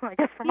from our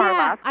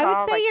last I would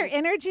call? say your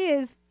energy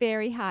is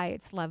very high.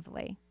 It's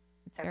lovely.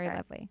 It's very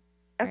lovely.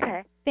 All Okay.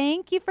 right.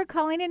 Thank you for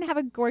calling in. Have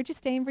a gorgeous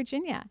day in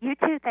Virginia. You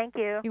too. Thank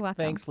you. You're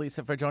welcome. Thanks,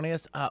 Lisa, for joining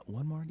us.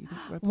 One more, do you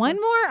think? Right One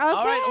before? more? Okay.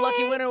 All right, the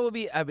lucky winner will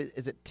be,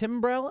 is it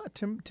Timbrell?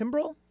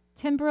 Timbrell?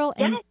 Timbrel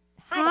and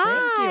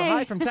hi. Thank you.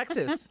 Hi from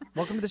Texas.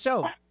 Welcome to the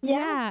show.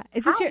 Yeah.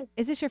 Is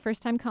this your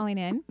first time calling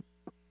in?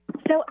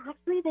 So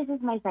actually, this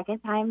is my second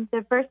time.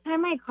 The first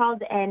time I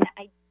called in,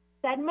 I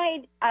said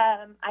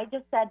I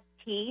just said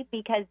T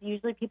because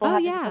usually people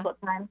have a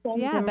difficult time saying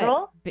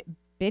Timbrel. But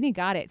Benny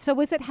got it. So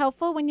was it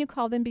helpful when you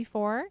called in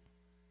before?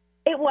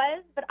 It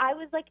was, but I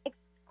was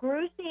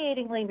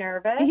excruciatingly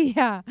nervous.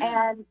 Yeah.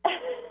 And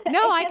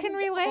no, I can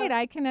relate.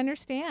 I can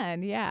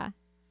understand. Yeah.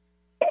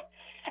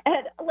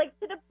 And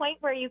to the point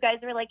where you guys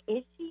were like,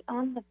 "Is she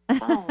on the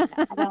phone?"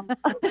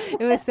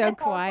 It was so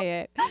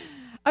quiet.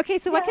 Okay,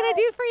 so what can I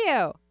do for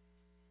you?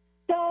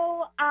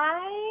 So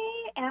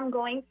I am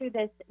going through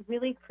this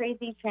really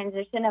crazy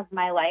transition of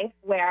my life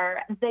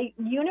where the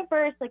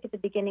universe, at the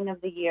beginning of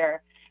the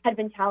year, had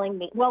been telling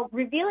me,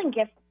 revealing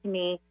gifts to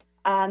me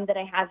that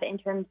I have in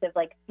terms of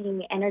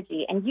seeing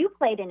energy. And you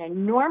played an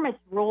enormous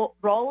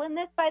role in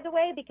this, by the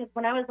way, because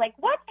when I was like,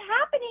 what's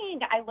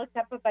happening? I looked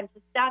up a bunch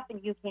of stuff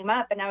and you came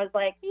up and I was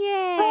like,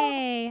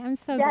 yay, I'm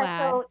so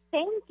glad. So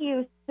thank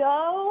you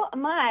so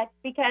much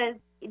because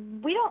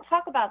we don't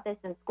talk about this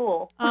in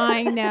school.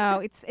 I know.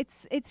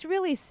 It's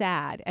really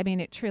sad. I mean,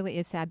 it truly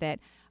is sad that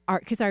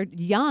because our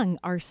young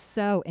are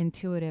so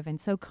intuitive and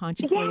so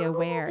consciously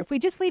aware. If we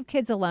just leave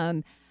kids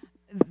alone,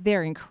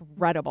 they're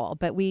incredible,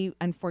 but we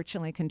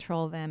unfortunately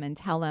control them and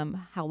tell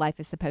them how life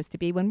is supposed to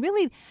be, when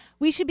really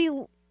we should be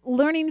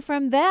learning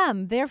from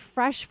them. They're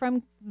fresh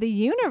from the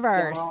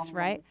universe,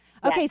 right?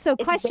 Okay, so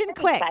question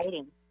quick,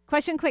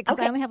 because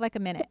I only have like a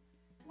minute.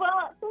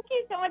 Well, thank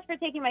you so much for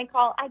taking my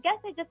call. I guess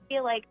I just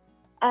feel like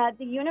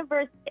the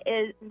universe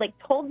is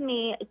told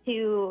me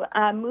to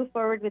move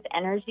forward with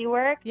energy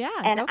work. Yeah,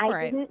 and go for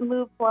I it. didn't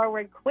move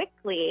forward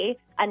quickly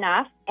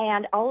enough.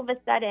 And all of a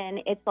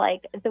sudden, it's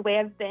like the way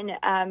I've been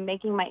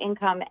making my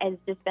income has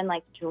just been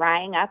like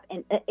drying up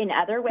in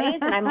other ways.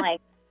 And I'm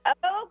like, okay,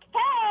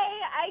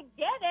 I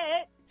get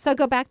it. So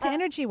go back to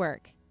energy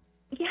work.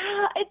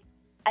 Yeah,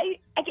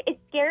 it's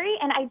scary,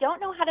 and I don't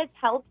know how to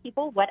tell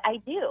people what I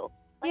do.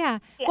 Yeah.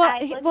 I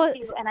listen to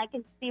you, and I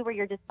can see where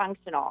you're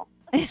dysfunctional.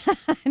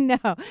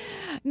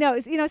 No.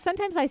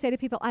 Sometimes I say to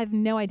people, I have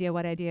no idea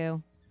what I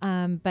do,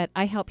 but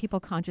I help people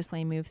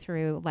consciously move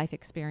through life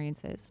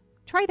experiences.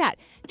 Try that.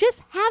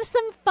 Just have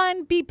some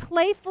fun. Be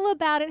playful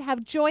about it.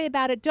 Have joy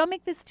about it. Don't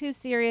make this too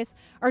serious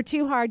or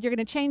too hard. You're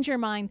going to change your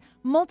mind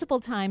multiple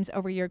times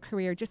over your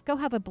career. Just go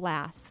have a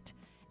blast.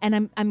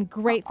 And I'm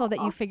grateful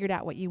that you figured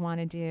out what you want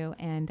to do.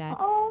 And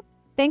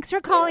thanks for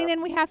calling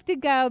in. We have to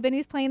go.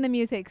 Benny's playing the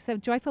music. So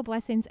joyful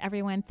blessings,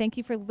 everyone. Thank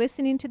you for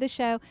listening to the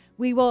show.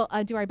 We will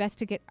do our best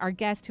to get our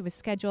guest who was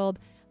scheduled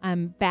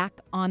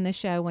back on the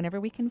show whenever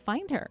we can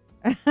find her.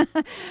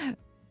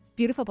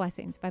 Beautiful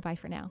blessings. Bye-bye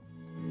for now.